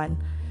katawan.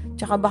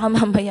 Tsaka baka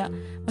mamaya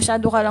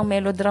masyado ka lang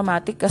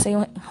melodramatic kasi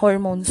yung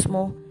hormones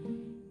mo.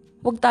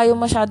 Huwag tayo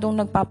masyadong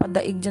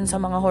nagpapadaig dyan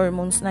sa mga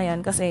hormones na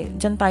yan kasi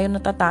dyan tayo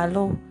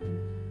natatalo.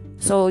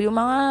 So, yung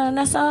mga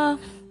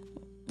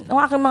ang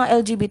aking mga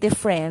LGBT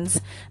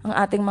friends, ang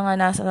ating mga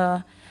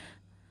nasa,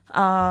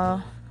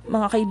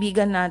 mga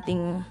kaibigan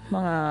nating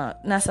mga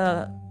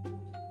nasa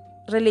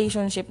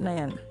relationship na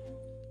yan.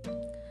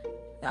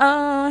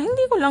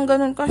 Hindi ko lang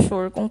ganun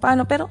ka-sure kung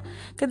paano, pero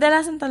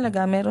kadalasan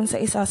talaga meron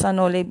sa isa sa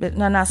no-label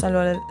na nasa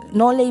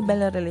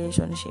no-label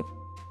relationship.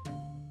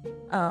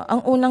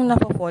 Ang unang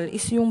napapol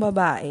is yung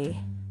babae.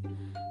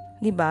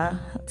 'Di ba?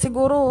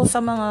 Siguro sa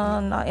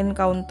mga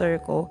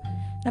na-encounter ko,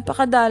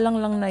 napakadalang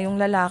lang na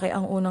yung lalaki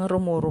ang unang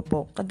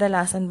rumurupok.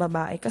 Kadalasan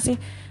babae kasi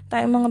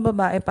tayong mga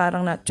babae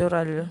parang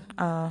natural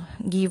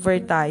giver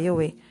tayo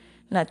eh.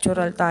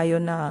 Natural tayo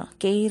na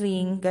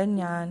caring,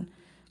 ganyan.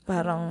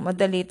 Parang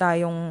madali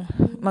tayong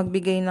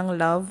magbigay ng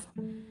love.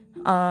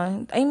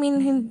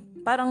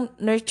 Parang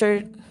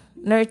nurture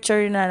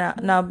na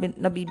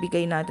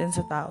nabibigay natin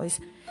sa tao is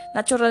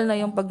natural na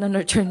yung pag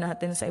na-nurture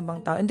natin sa ibang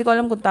tao. Hindi ko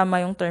alam kung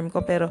tama yung term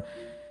ko, pero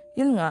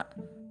yun nga.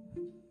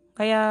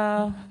 Kaya,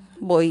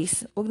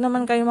 boys, huwag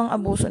naman kayo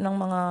mang-abuso ng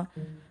mga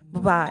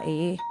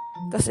babae.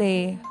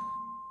 Kasi,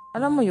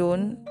 alam mo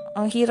yun,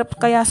 ang hirap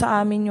kaya sa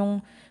amin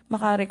yung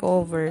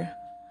makarecover.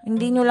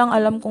 Hindi nyo lang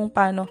alam kung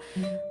paano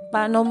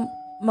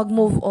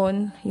mag-move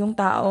on yung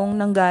taong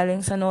nanggaling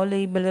sa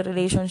no-label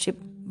relationship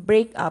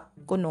breakup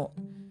kuno.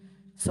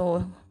 So,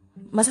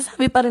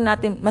 masasabi pa rin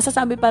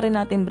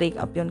natin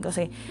breakup yun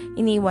kasi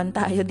iniwan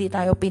tayo, di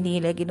tayo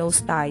pinili,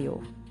 ginost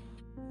tayo.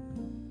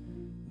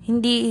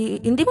 Hindi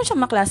mo siya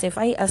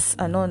ma-classify as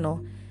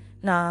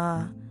na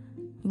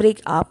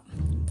breakup.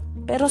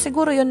 Pero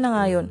siguro yun na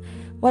nga yun.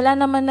 Wala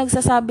naman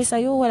nagsasabi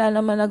sa'yo, wala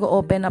naman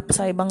nag-open up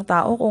sa ibang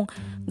tao kung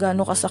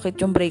gaano kasakit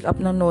yung breakup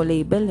ng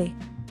no-label eh.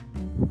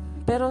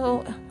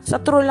 Pero sa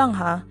true lang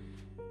ha,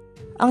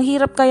 ang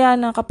hirap kaya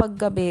na kapag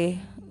gabi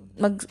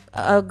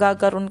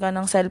gagaroon ka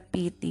ng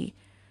self-pity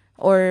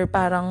or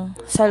parang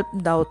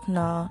self-doubt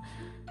na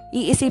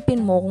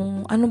iisipin mo kung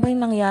ano ba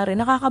yung nangyari.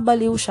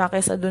 Nakakabaliw siya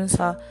kaysa dun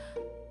sa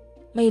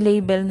may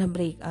label na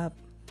breakup.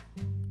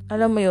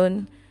 Alam mo yun?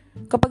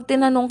 Kapag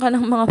tinanong ka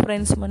ng mga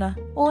friends mo na,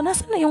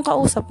 nasan na yung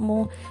kausap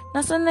mo?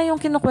 Nasan na yung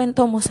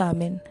kinukwento mo sa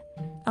amin?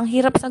 Ang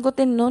hirap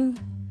sagutin nun.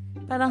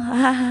 Parang,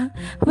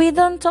 we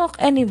don't talk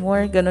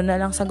anymore. Ganun na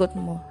lang sagot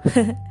mo.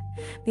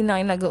 Di na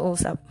kayo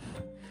nag-uusap.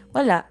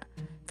 Wala.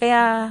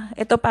 Kaya,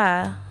 ito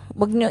pa,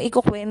 wag nyo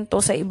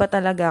ikukwento sa iba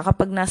talaga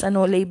kapag nasa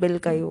no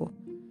label kayo.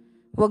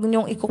 Wag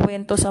nyo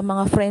ikukwento sa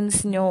mga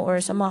friends nyo or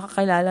sa mga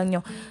kakilala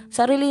nyo.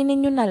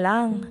 Sarilinin nyo na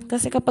lang.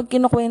 Kasi kapag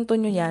kinukwento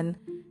nyo yan,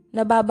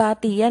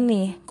 nababati yan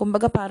eh.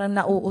 Kumbaga parang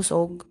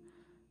nauusog.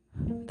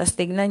 Tapos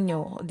tignan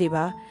nyo, di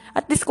ba?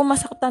 At least kung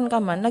masaktan ka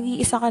man,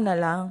 nag-iisa ka na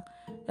lang.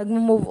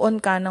 Nag-move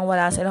on ka nang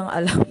wala silang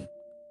alam.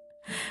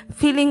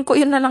 Feeling ko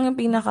yun na lang yung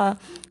pinaka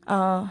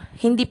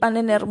hindi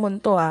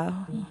paninermon to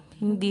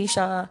Hindi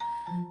siya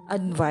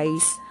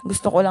advice.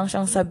 Gusto ko lang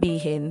siyang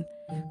sabihin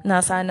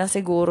na sana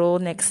siguro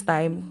next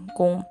time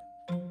kung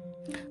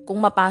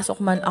mapasok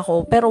man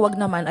ako, pero wag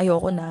naman,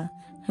 ayoko na.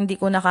 Hindi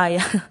ko na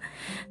kaya.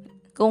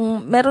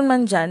 Kung meron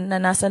man dyan na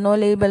nasa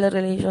no-label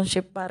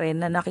relationship pa rin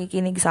na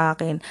nakikinig sa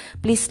akin,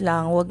 please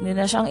lang, wag nyo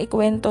na siyang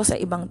ikwento sa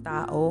ibang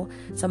tao,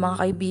 sa mga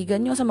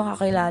kaibigan nyo, sa mga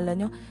kakilala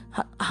nyo.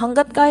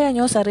 Hanggat kaya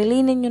nyo,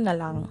 sarilinin nyo na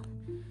lang.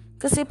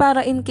 Kasi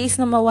para in case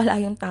na mawala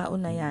yung tao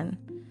na yan,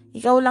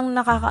 ikaw lang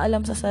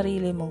nakakaalam sa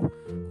sarili mo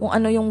kung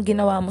ano yung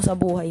ginawa mo sa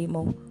buhay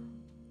mo.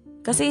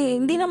 Kasi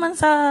hindi naman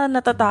sa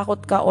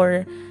natatakot ka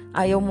or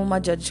ayaw mo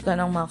ma-judge ka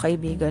ng mga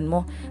kaibigan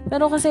mo.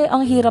 Pero kasi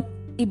ang hirap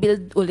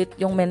i-build ulit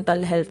yung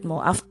mental health mo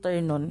after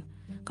nun.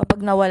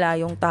 Kapag nawala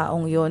yung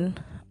taong yun,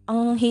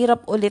 ang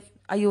hirap ulit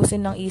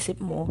ayusin ng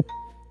isip mo.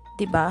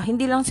 'Di ba?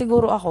 Hindi lang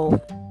siguro ako.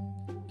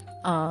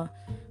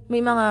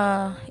 May mga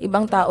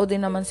ibang tao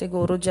din naman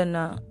siguro diyan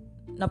na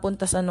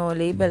napunta sa no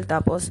label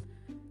tapos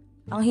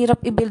ang hirap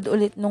i-build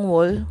ulit ng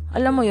wall.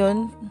 Alam mo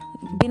yun,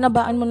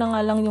 binabaan mo na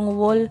nga lang yung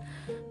wall.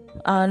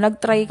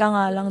 Nag-try ka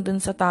nga lang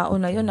dun sa tao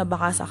na yun na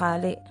baka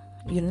sakali.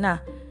 Yun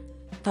na.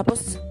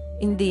 Tapos,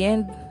 in the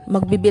end,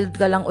 magbibuild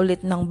ka lang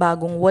ulit ng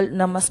bagong wall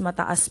na mas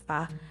mataas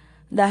pa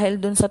dahil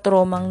dun sa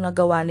traumang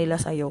nagawa nila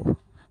sa'yo.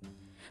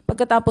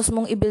 Pagkatapos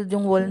mong i-build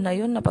yung wall na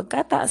yun na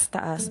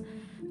pagkataas-taas,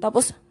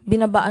 tapos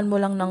binabaan mo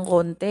lang ng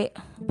konti,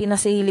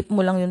 pinasilip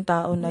mo lang yung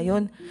tao na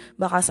yun,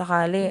 baka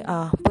sakali,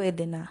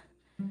 pwede na.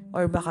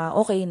 Or baka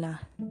okay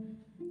na.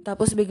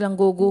 Tapos biglang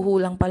guguho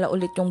lang pala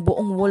ulit yung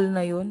buong wall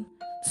na yun.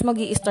 Tapos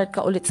mag-i-start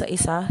ka ulit sa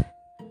isa.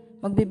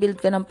 Magbibuild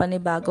ka ng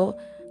panibago.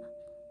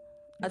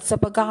 At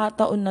sa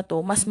pagkakataon na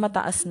to, mas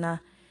mataas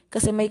na.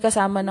 Kasi may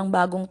kasama ng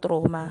bagong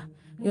trauma.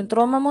 Yung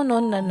trauma mo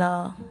nun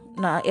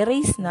na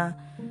erase na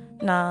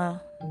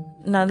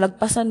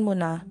lagpasan mo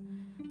na,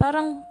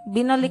 parang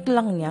binalik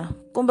lang niya.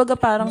 Kumbaga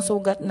parang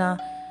sugat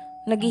na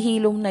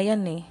naghihilom na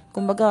yan eh.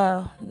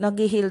 Kumbaga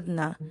naghihiled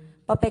na,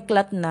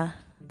 papeklat na,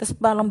 tapos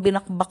parang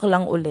binakbak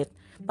lang ulit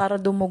para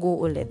dumugo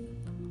ulit.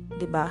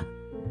 'di ba?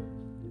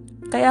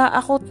 Kaya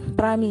ako,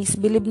 promise,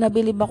 bilib na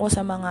bilib ako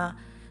sa mga,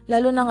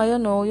 lalo na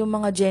ngayon, no, yung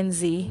mga Gen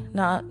Z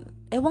na,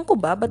 ewan ko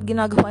ba, ba't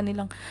ginagawa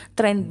nilang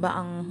trend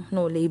ba ang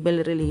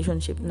no-label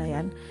relationship na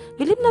yan?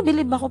 Bilib na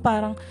bilib ako,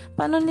 parang,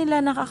 paano nila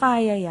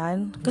nakakaya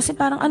yan? Kasi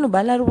parang ano ba,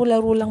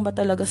 laro-laro lang ba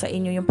talaga sa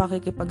inyo yung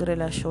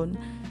pakikipagrelasyon?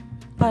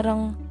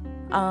 Parang,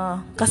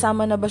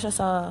 kasama na ba siya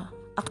sa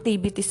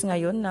activities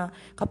ngayon na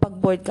kapag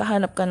bored ka,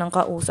 hanap ka ng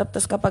kausap,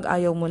 tapos kapag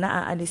ayaw mo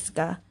na, aalis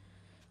ka?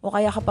 O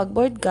kaya kapag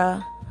bored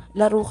ka,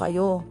 laro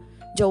kayo,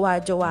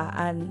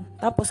 jowa-jowaan.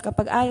 Tapos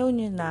kapag ayaw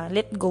nyo na,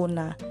 let go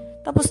na.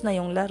 Tapos na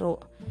yung laro.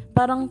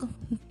 Parang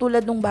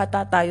tulad nung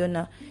bata tayo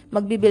na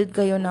magbibuild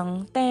kayo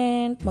ng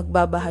tent,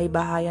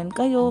 magbabahay-bahayan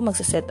kayo,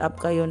 magsaset up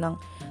kayo ng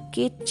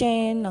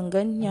kitchen, ng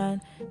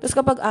ganyan. Tapos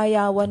kapag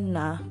ayawan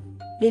na,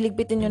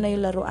 liligpitin nyo na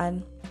yung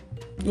laruan.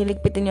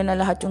 Liligpitin nyo na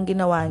lahat yung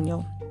ginawa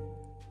nyo.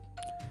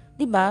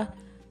 'Di ba?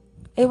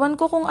 Ewan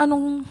ko kung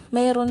anong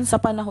meron sa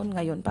panahon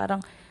ngayon.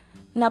 Parang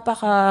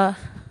napaka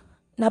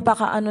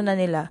ano na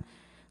nila.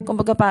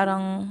 Kumbaga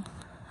parang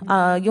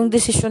yung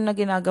desisyon na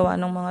ginagawa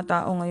ng mga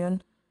tao ngayon,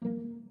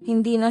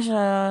 hindi na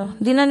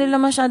nila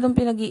masyadong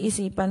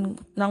pinag-iisipan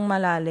ng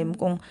malalim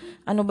kung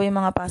ano ba yung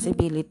mga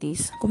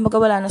possibilities. Kumbaga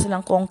wala na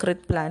silang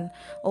concrete plan.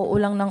 Oo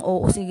lang ng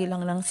oo, sige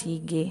lang ng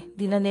sige.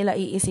 Hindi na nila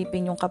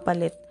iisipin yung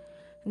kapalit.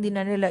 Hindi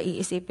na nila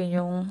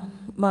iisipin yung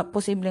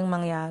posibleng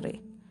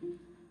mangyari.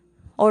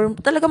 Or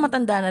talaga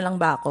matanda na lang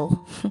ba ako?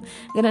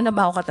 Ganun na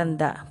ba ako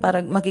katanda?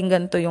 Para maging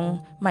ganito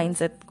yung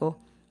mindset ko.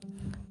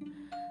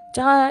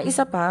 Tsaka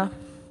isa pa,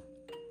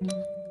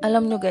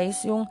 alam nyo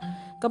guys, yung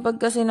kapag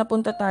kasi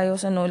napunta tayo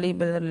sa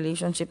no-label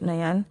relationship na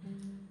yan,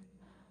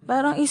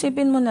 parang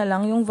isipin mo na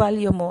lang yung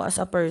value mo as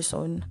a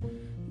person.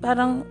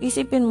 Parang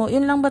isipin mo,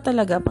 yun lang ba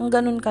talaga? Pang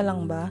ganun ka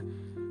lang ba?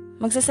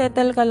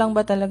 Magsasettle ka lang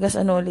ba talaga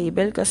sa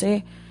no-label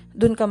kasi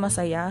dun ka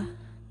masaya?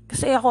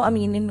 Kasi ako,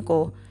 aminin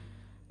ko,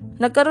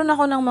 nagkaroon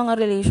ako ng mga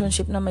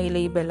relationship na may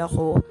label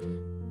ako.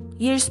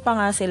 Years pa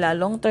nga sila,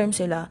 long term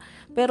sila.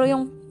 Pero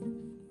yung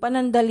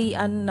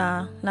panandalian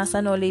na nasa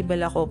no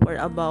label ako for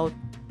about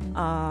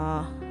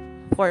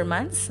 4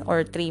 months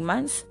or 3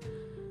 months,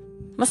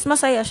 mas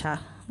masaya siya.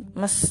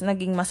 Mas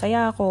naging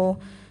masaya ako.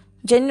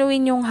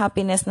 Genuine yung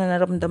happiness na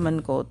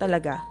naramdaman ko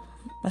talaga.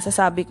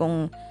 Masasabi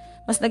kong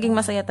mas naging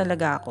masaya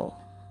talaga ako.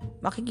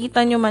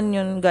 Makikita nyo man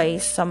yun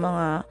guys sa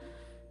mga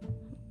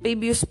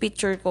previous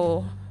picture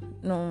ko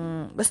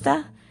nung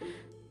basta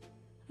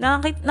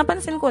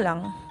napansin ko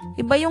lang,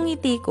 iba yung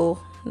ngiti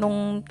ko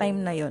nung time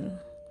na yon.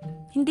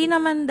 Hindi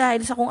naman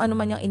dahil sa kung ano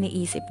man yung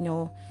iniisip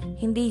nyo.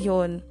 Hindi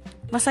yon.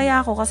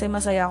 Masaya ako kasi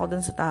masaya ako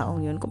dun sa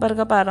taong yun.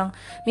 Kumbaga parang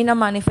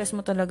minamanifest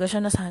mo talaga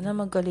siya na sana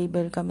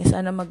magka-label kami,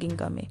 sana maging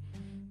kami.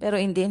 Pero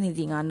hindi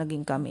nga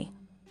naging kami.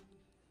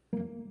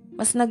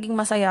 Mas naging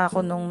masaya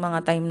ako nung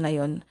mga time na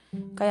yon.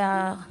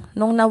 Kaya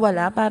nung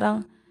nawala,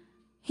 parang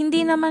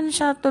hindi naman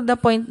siya to the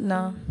point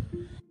na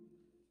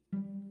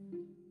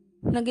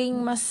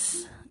naging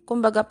mas,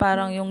 kumbaga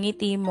parang yung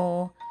ngiti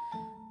mo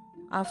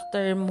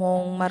after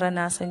mong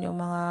maranasan yung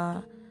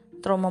mga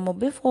trauma mo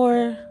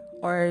before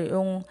or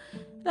yung,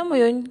 alam mo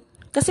yun,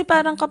 kasi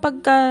parang kapag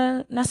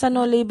nasa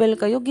no label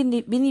kayo,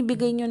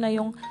 binibigay nyo na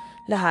yung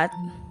lahat.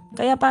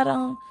 Kaya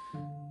parang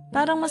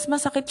mas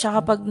masakit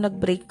siya kapag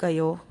nag-break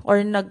kayo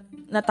or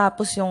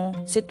natapos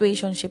yung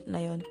situationship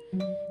na yun.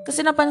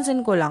 Kasi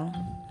napansin ko lang,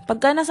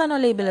 pagka nasa no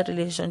label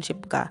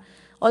relationship ka,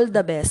 all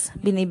the best,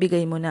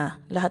 binibigay mo na.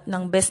 Lahat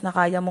ng best na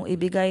kaya mong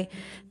ibigay,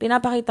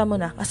 pinapakita mo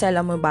na. Kasi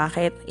alam mo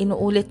bakit?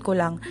 Inuulit ko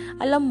lang.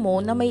 Alam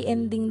mo na may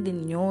ending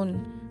din yun.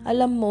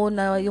 Alam mo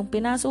na yung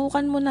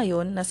pinasukan mo na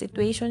yun, na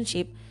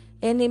situationship,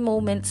 any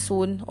moment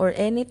soon or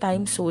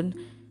anytime soon,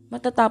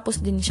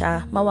 matatapos din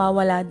siya,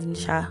 mawawala din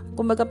siya.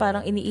 Kumbaga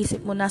parang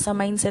iniisip mo, nasa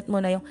mindset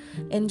mo na yung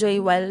enjoy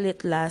while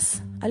it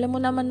lasts. Alam mo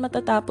naman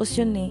matatapos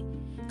yun eh.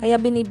 Kaya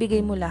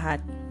binibigay mo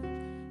lahat.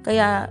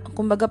 Kaya,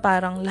 kumbaga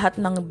parang lahat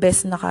ng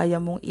best na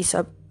kaya mong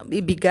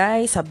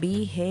ibigay,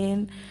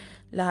 sabihin,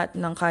 lahat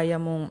ng kaya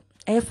mong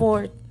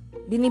effort,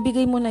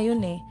 binibigay mo na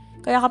yun eh.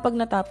 Kaya kapag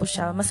natapos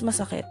siya, mas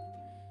masakit.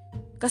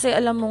 Kasi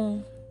alam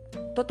mong,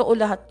 totoo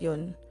lahat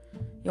yun.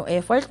 Yung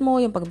effort mo,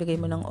 yung pagbigay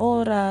mo ng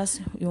oras,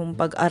 yung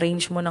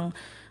pag-arrange mo ng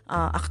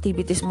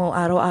activities mo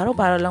araw-araw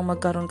para lang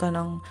magkaroon ka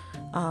ng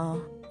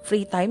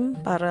free time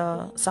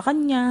para sa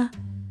kanya.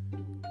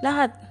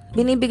 Lahat.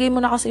 Binibigay mo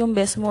na kasi yung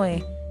best mo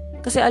eh.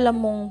 Kasi alam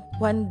mong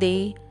one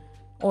day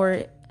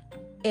or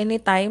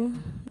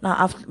anytime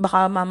na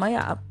baka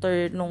mamaya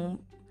after nung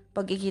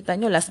pagkikita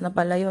nyo, last na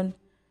pala yun.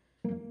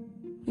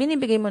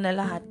 Binibigay mo na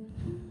lahat.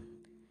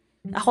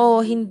 Ako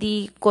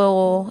hindi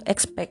ko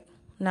expect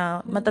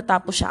na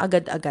matatapos siya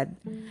agad-agad.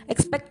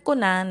 Expect ko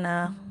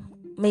na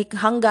may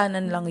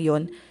hangganan lang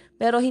yon,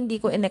 pero hindi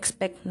ko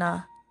in-expect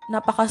na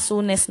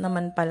napakasunes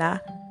naman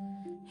pala.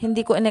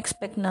 Hindi ko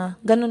in-expect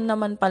na ganun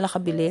naman pala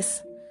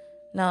kabilis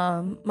na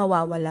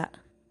mawawala.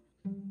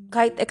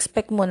 Kahit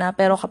expect mo na,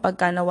 pero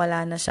kapag ka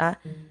nawala na siya,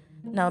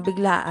 na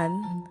biglaan,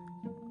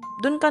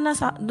 dun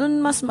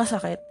mas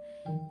masakit.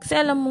 Kasi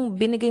alam mong,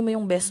 binigay mo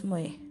yung best mo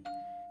eh.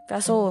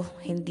 Kaso,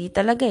 hindi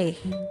talaga eh.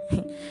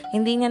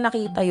 Hindi niya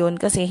nakita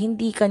yon kasi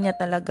hindi kanya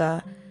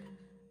talaga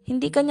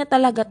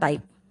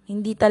type.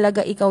 Hindi talaga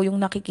ikaw yung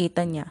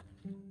nakikita niya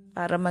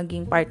para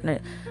maging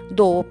partner.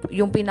 Though,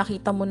 yung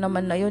pinakita mo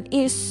naman na yun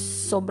is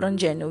sobrang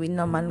genuine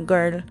naman,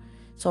 girl.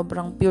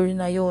 Sobrang pure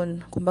na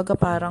yun. Kumbaga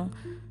parang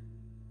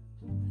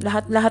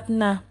lahat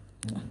na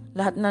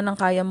ng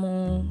kaya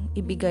mong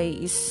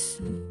ibigay is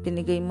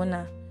binigay mo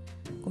na.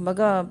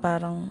 Kumbaga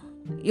parang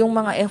yung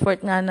mga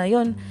effort nga na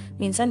yun,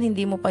 minsan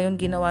hindi mo pa yun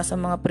ginawa sa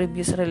mga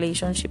previous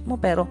relationship mo,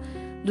 pero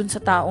dun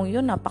sa taong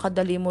yun,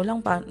 napakadali mo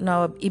lang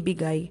na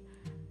ibigay.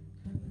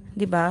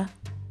 'Di ba?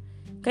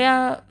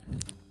 Kaya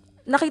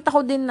nakita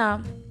ko din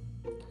na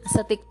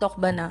sa TikTok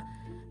ba na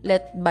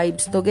let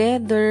vibes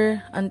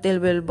together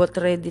until we're both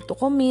ready to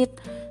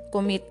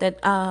committed,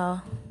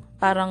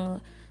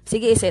 parang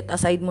sige, set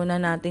aside muna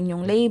natin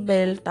yung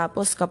label,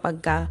 tapos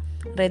kapag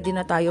ready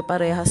na tayo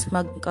parehas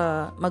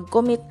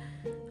mag-commit,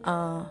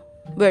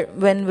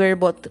 when we're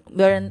both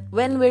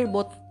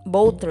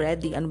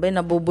ready, ano ba,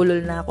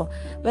 nabubulol na ako,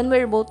 when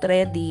we're both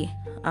ready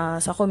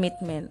sa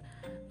commitment,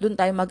 dun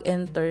tayo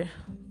mag-enter.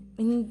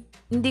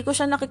 Hindi ko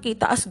siya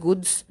nakikita as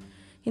goods.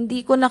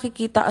 Hindi ko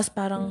nakikita as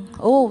parang,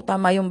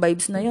 tama yung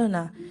vibes na yun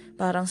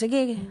parang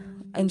sige,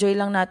 enjoy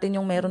lang natin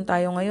yung meron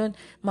tayo ngayon.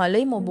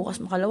 Malay mo, bukas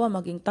makalawa,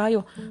 maging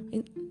tayo.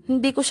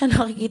 Hindi ko siya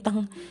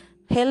nakikitang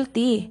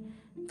healthy.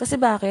 Kasi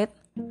bakit?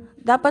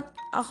 Dapat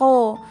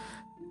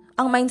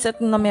ang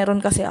mindset na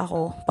meron kasi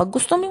ako, pag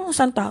gusto mo yung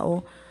isang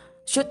tao,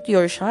 shoot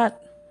your shot.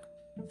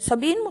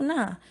 Sabihin mo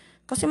na.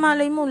 Kasi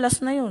malay mo,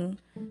 last na yun.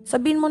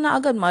 Sabihin mo na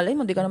agad, malay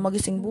mo, di ka na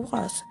magising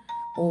bukas.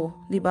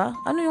 Di ba?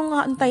 Ano yung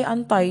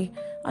antay-antay?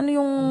 Ano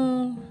yung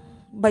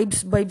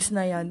vibes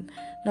na yan?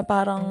 Na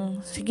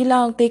parang, sige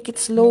lang, take it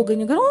slow,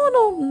 ganyan.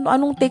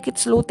 Anong take it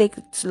slow?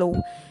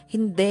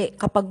 Hindi.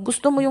 Kapag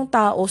gusto mo yung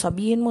tao,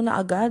 sabihin mo na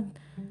agad.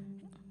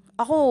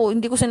 Ako,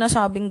 hindi ko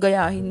sinasabing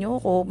gayahin nyo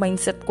ako.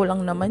 Mindset ko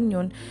lang naman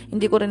yun.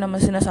 Hindi ko rin naman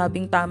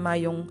sinasabing tama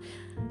yung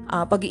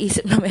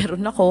pag-iisip na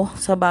meron ako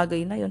sa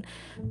bagay na yun.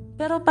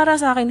 Pero para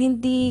sa akin,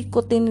 hindi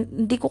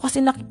ko kasi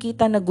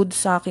nakikita na good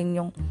sa akin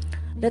yung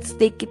let's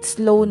take it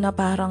slow na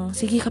parang,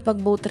 sige kapag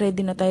both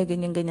ready na tayo,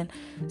 ganyan.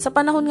 Sa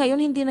panahon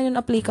ngayon, hindi na yun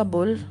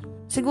applicable.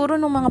 Siguro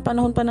nung mga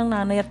panahon pa ng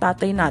nanay at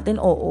tatay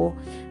natin, oo,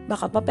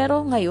 baka pa.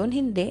 Pero ngayon,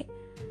 hindi.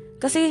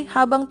 Kasi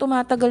habang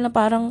tumatagal na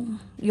parang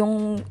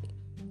yung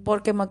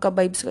porke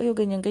magka-vibes kayo,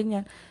 ganyan.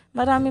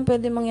 Maraming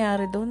pwede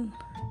mangyari doon.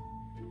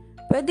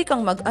 Pwede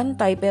kang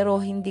mag-antay pero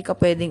hindi ka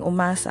pwedeng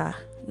umasa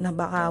na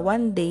baka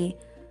one day,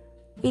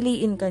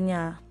 piliin ka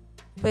niya.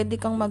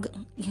 Pwede kang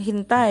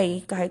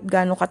maghintay kahit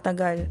gaano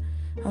katagal.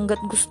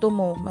 Hanggat gusto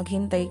mo,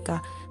 maghintay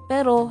ka.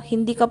 Pero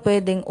hindi ka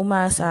pwedeng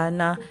umasa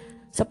na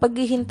sa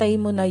paghihintay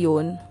mo na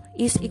yun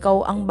is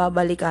ikaw ang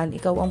babalikan,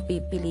 ikaw ang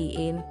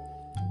pipiliin.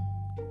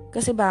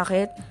 Kasi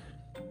bakit?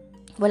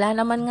 Wala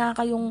naman nga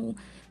kayong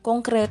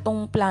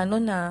konkretong plano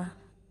na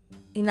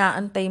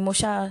inaantay mo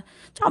siya.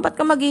 Tsaka ba't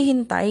ka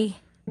maghihintay?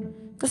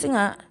 Kasi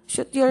nga,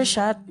 shoot your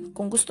shot.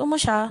 Kung gusto mo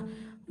siya,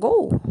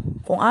 go.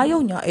 Kung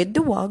ayaw niya,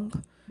 wag.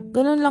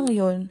 Ganun lang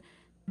yun.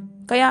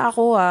 Kaya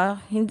ako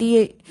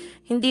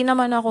hindi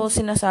naman ako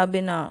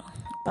sinasabi na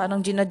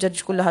parang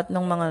ginajudge ko lahat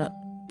ng mga,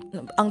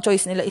 ang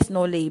choice nila is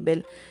no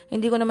label.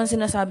 Hindi ko naman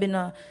sinasabi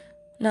na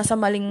nasa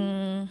maling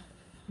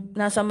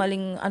nasa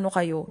maling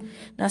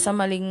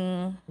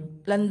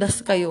landas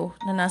kayo,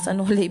 na nasa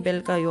no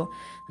label kayo.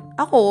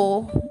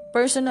 Ako,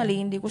 personally,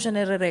 hindi ko siya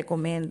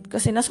nire-recommend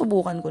kasi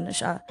nasubukan ko na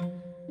siya.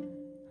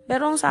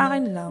 Pero ang sa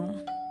akin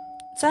lang,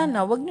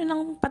 sana wag nyo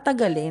nang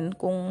patagalin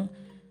kung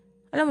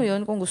alam mo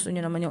yun, kung gusto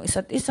niyo naman yung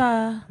isa't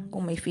isa,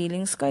 kung may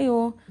feelings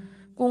kayo,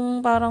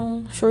 kung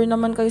parang sure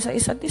naman kayo sa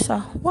isa't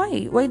isa,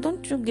 why? Why don't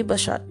you give a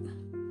shot?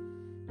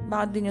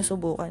 Bakit di niyo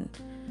subukan?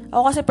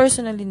 Ako kasi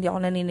personally, hindi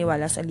ako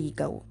naniniwala sa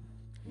ligaw.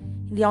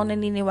 Hindi ako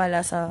naniniwala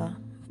sa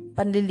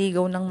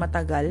panliligaw ng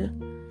matagal.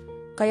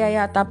 Kaya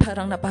yata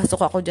parang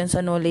napasok ako dyan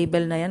sa no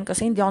label na yan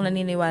kasi hindi ako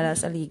naniniwala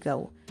sa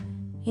ligaw.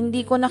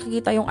 Hindi ko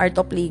nakikita yung art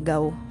of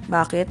ligaw.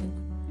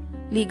 Bakit?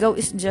 Ligaw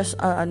is just,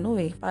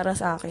 para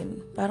sa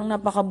akin. Parang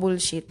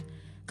napaka-bullshit.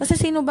 Kasi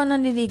sino ba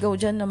nanliligaw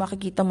dyan na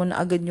makikita mo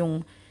na agad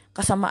yung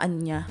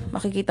kasamaan niya?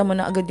 Makikita mo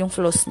na agad yung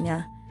flaws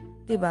niya.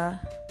 'Di ba?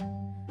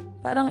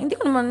 Parang hindi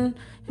ko naman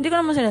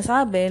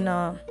sinasabi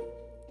na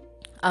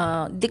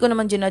hindi ko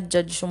naman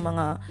ginajudge yung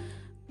mga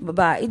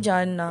babae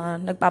dyan na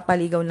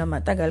nagpapaligaw na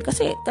matagal.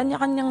 Kasi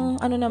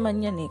kanya-kanyang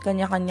naman yan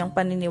kanya-kanyang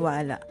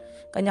paniniwala.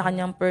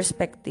 Kanya-kanyang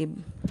perspective.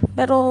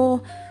 Pero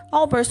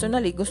ako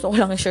personally, gusto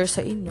ko lang i-share sa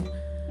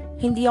inyo.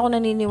 Hindi ako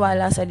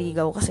naniniwala sa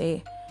ligaw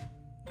kasi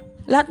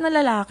lahat na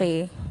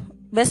lalaki,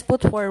 best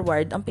foot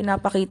forward ang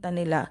pinapakita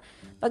nila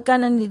pagka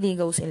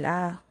nanliligaw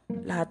sila.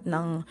 Lahat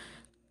ng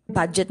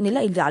budget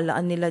nila,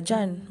 ilalaan nila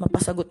dyan.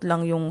 Mapasagot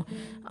lang yung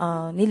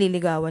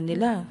nililigawan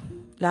nila.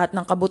 Lahat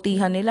ng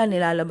kabutihan nila,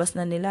 nilalabas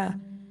na nila.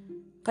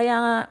 Kaya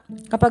nga,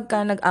 kapag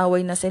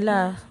nag-away na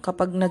sila,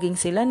 kapag naging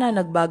sila na,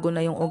 nagbago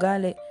na yung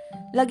ugali,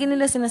 lagi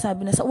nila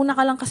sinasabi na, sa una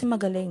ka lang kasi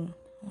magaling.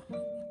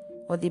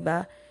 O,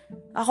 diba?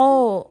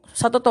 Ako,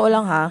 sa totoo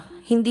lang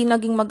hindi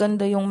naging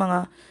maganda yung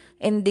mga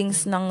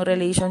endings ng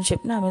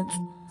relationship namin.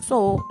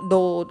 So,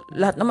 though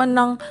lahat naman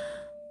ng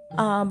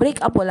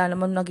breakup, wala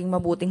naman naging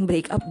mabuting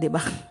breakup, di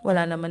ba?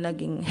 Wala naman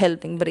naging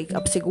healthy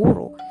breakup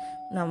siguro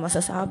na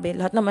masasabi.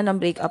 Lahat naman ng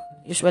breakup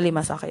usually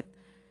masakit.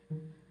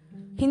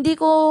 Hindi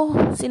ko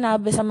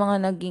sinabi sa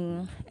mga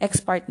naging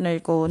ex-partner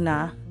ko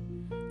na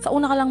sa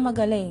una ka lang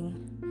magaling.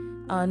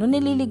 Nung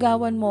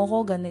nililigawan mo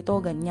ako, ganito,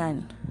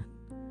 ganyan.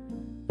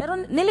 Pero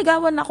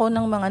niligawan ako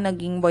ng mga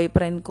naging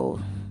boyfriend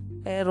ko.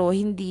 Pero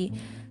hindi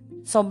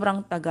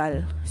sobrang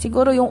tagal.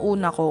 Siguro yung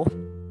una ko,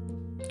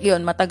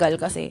 yun,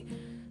 matagal kasi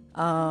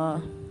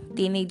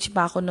teenage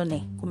pa ako noon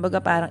eh.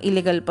 Kumbaga parang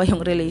illegal pa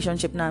yung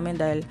relationship namin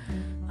dahil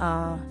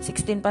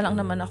 16 pa lang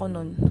naman ako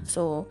noon.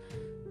 So,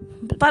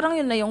 parang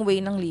yun na yung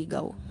way ng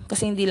ligaw.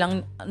 Kasi hindi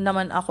lang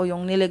naman ako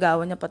yung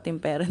niligawan niya, pati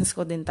yung parents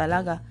ko din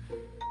talaga.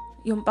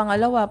 Yung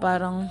pangalawa,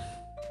 parang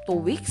 2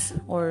 weeks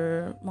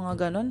or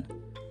mga ganon.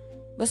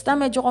 Basta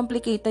medyo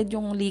complicated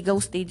yung ligaw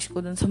stage ko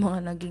dun sa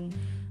mga naging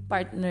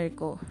partner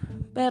ko.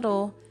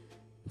 Pero,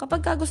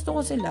 kapag gusto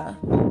ko sila,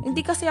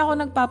 hindi kasi ako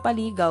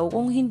nagpapaligaw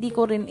kung hindi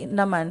ko rin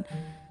naman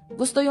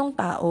gusto yung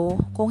tao.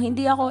 Kung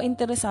hindi ako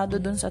interesado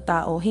dun sa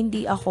tao,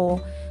 hindi ako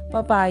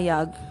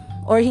papayag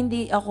or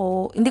hindi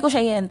ko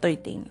siya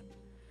i-entertain.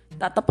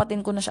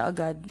 Tatapatin ko na siya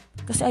agad.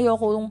 Kasi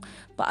ayoko yung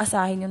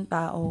paasahin yung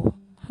tao.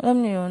 Alam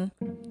niyo yun?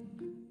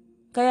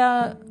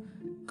 Kaya,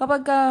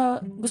 kapag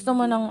gusto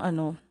mo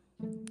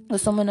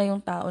na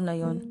yung tao na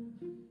yun,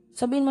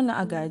 sabihin mo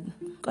na agad.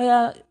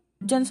 Kaya,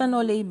 dyan sa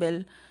no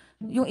label,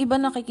 yung iba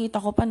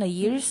nakikita ko pa na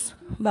years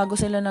bago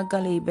sila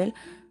nagka-label.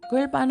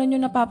 Girl, paano nyo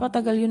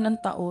napapatagal yun ng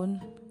taon?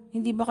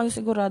 Hindi ba kayo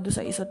sigurado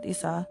sa isa't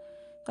isa?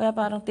 Kaya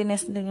parang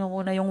tinest nyo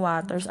muna yung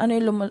waters. Ano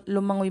yung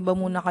lumangoy ba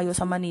muna kayo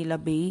sa Manila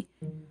Bay?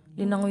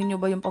 Linangoy nyo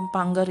ba yung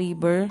Pampanga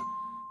River?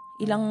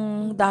 Ilang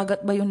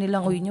dagat ba yung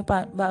nilangoy nyo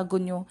bago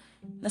nyo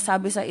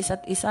nasabi sa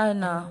isa't isa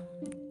na,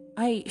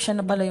 ay, siya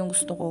na pala yung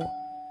gusto ko.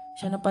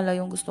 Siya na pala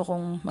yung gusto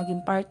kong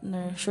maging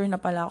partner. Sure na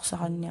pala ako sa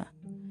kanya.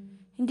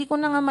 Hindi ko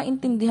na nga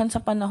maintindihan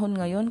sa panahon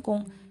ngayon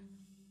kung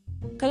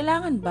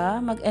kailangan ba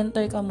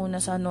mag-enter ka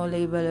muna sa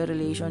no-label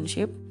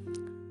relationship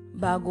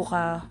bago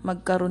ka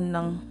magkaroon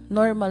ng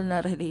normal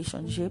na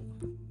relationship.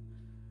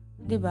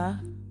 'Di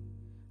ba?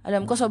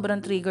 Alam ko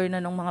sobrang trigger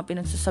na ng mga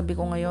pinagsasabi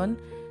ko ngayon.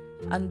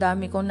 Ang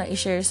dami kong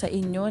na-share sa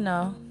inyo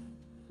na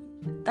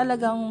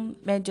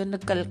talagang medyo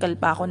nagkalkal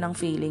pa ako ng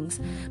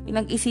feelings.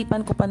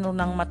 Pinag-isipan ko pa noon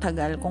ng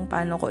matagal kung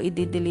paano ko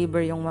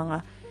i-deliver yung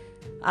mga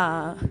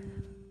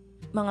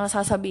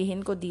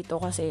sasabihin ko dito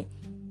kasi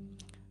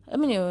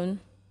alam niyo yun,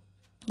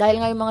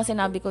 dahil nga yung mga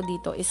sinabi ko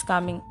dito is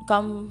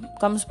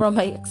comes from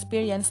my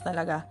experience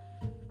talaga.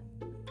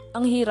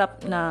 Ang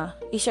hirap na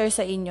i-share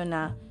sa inyo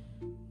na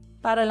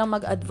para lang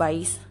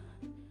mag-advise.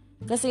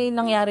 Kasi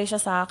nangyari siya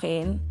sa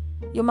akin,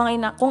 yung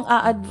mga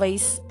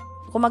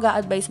kung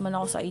mag-a-advise man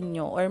ako sa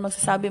inyo or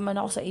magsasabi man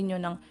ako sa inyo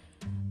ng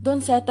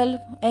don't settle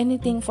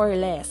anything for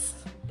less.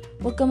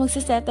 Huwag ka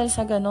magsisettle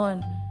sa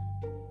ganon.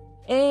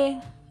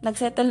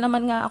 Nagsettle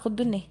naman nga ako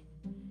dun eh.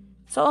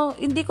 So,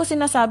 hindi ko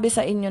sinasabi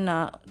sa inyo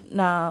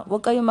na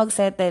huwag kayong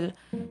magsettle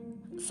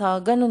sa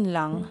ganun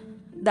lang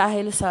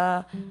dahil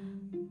sa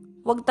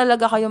huwag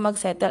talaga kayo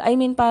magsettle. I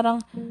mean,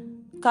 parang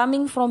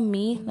coming from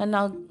me na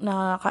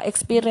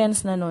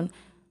naka-experience na nun,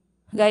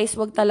 guys,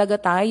 huwag talaga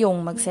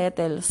tayong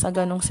magsettle sa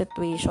ganung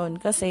situation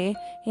kasi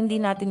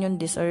hindi natin yun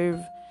deserve.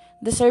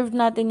 Deserve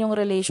natin yung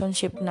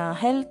relationship na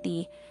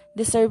healthy.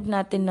 Deserve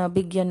natin na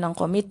bigyan ng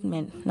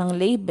commitment, ng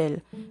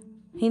label.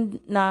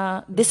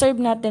 Na deserve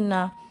natin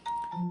na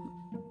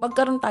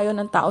pagkaroon tayo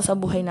ng tao sa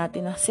buhay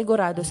natin na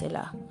sigurado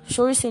sila.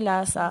 Sure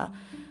sila sa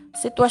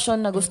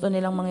sitwasyon na gusto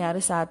nilang mangyari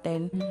sa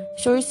atin.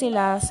 Sure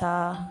sila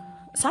sa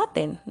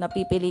atin na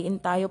pipiliin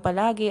tayo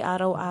palagi,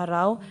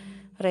 araw-araw.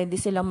 Ready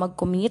silang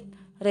mag-commit.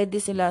 Ready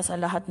sila sa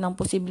lahat ng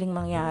posibleng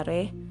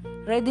mangyari.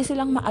 Ready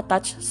silang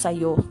ma-attach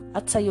sa'yo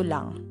at sa'yo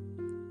lang.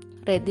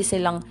 Ready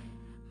silang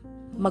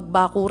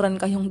magbakuran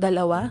kayong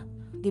dalawa.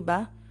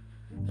 Diba?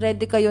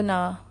 Ready kayo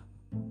na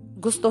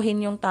gustuhin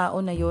yung tao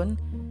na yun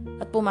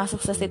at pumasok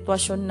sa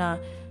sitwasyon na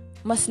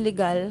mas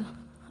legal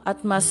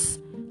at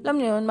mas, alam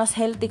niyo yun, mas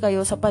healthy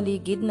kayo sa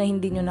paligid na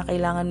hindi nyo na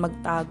kailangan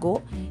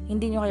magtago,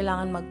 hindi nyo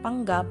kailangan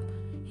magpanggap,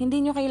 hindi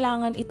nyo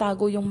kailangan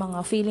itago yung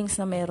mga feelings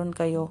na meron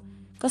kayo.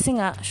 Kasi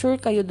nga, sure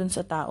kayo dun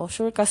sa tao,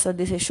 sure ka sa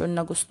desisyon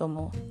na gusto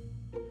mo.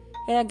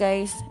 Kaya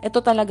guys, ito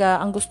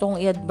talaga ang gusto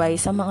kong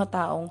i-advise sa mga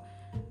taong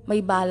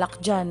may balak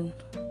dyan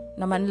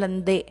na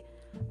manlandi.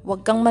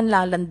 Huwag kang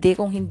manlalandi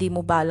kung hindi mo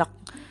balak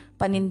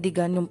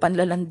panindigan yung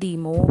panlalandi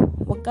mo.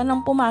 Huwag ka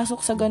nang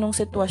pumasok sa ganong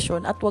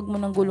sitwasyon at huwag mo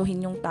nang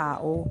guluhin yung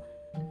tao.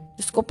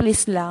 Diyos ko,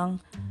 please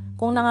lang.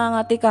 Kung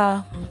nangangati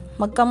ka,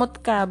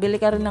 magkamot ka, bili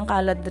ka rin ng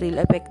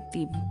Caladril,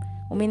 effective.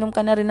 Uminom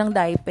ka na rin ng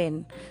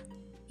Daipen.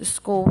 Diyos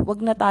ko,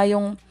 huwag na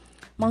tayong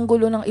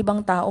manggulo ng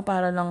ibang tao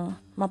para lang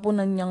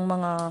mapunan niyang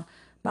mga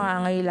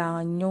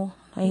pangangailangan nyo.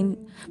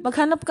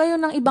 Maghanap kayo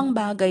ng ibang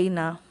bagay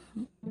na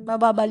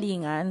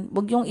mababalingan.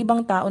 Huwag yung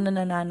ibang tao na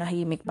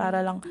nananahimik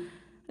para lang,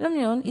 alam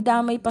niyo yun,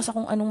 idamay pa sa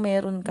kung anong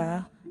meron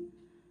ka.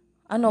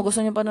 Gusto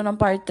niyo pa nun ng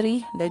part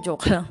 3? Hindi,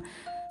 joke lang.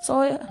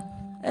 So,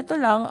 Ito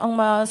lang, ang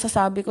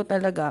masasabi ko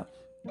talaga,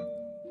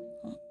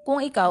 kung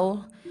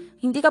ikaw,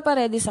 hindi ka pa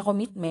ready sa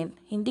commitment,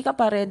 hindi ka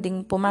pa ready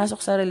pumasok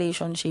sa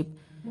relationship,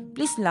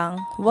 please lang,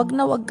 wag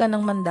na wag ka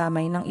nang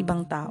mandamay ng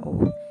ibang tao.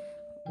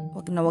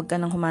 Wag na wag ka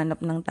nang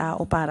humanap ng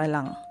tao para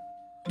lang,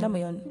 alam mo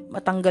yun,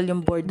 matanggal yung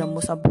boredom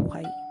mo sa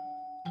buhay.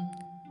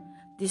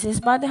 This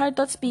is Body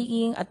Heart Thought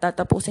speaking at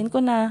tatapusin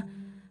ko na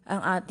ang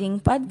ating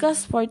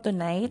podcast for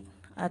tonight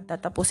at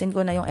tatapusin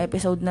ko na yung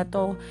episode na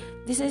to.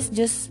 This is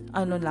just,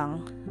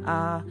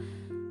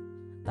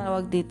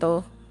 tawag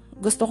dito,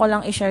 gusto ko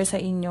lang i-share sa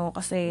inyo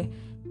kasi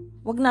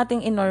wag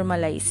nating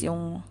i-normalize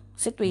yung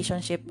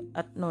situationship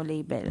at no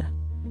label.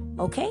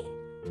 Okay?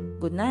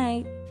 Good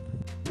night!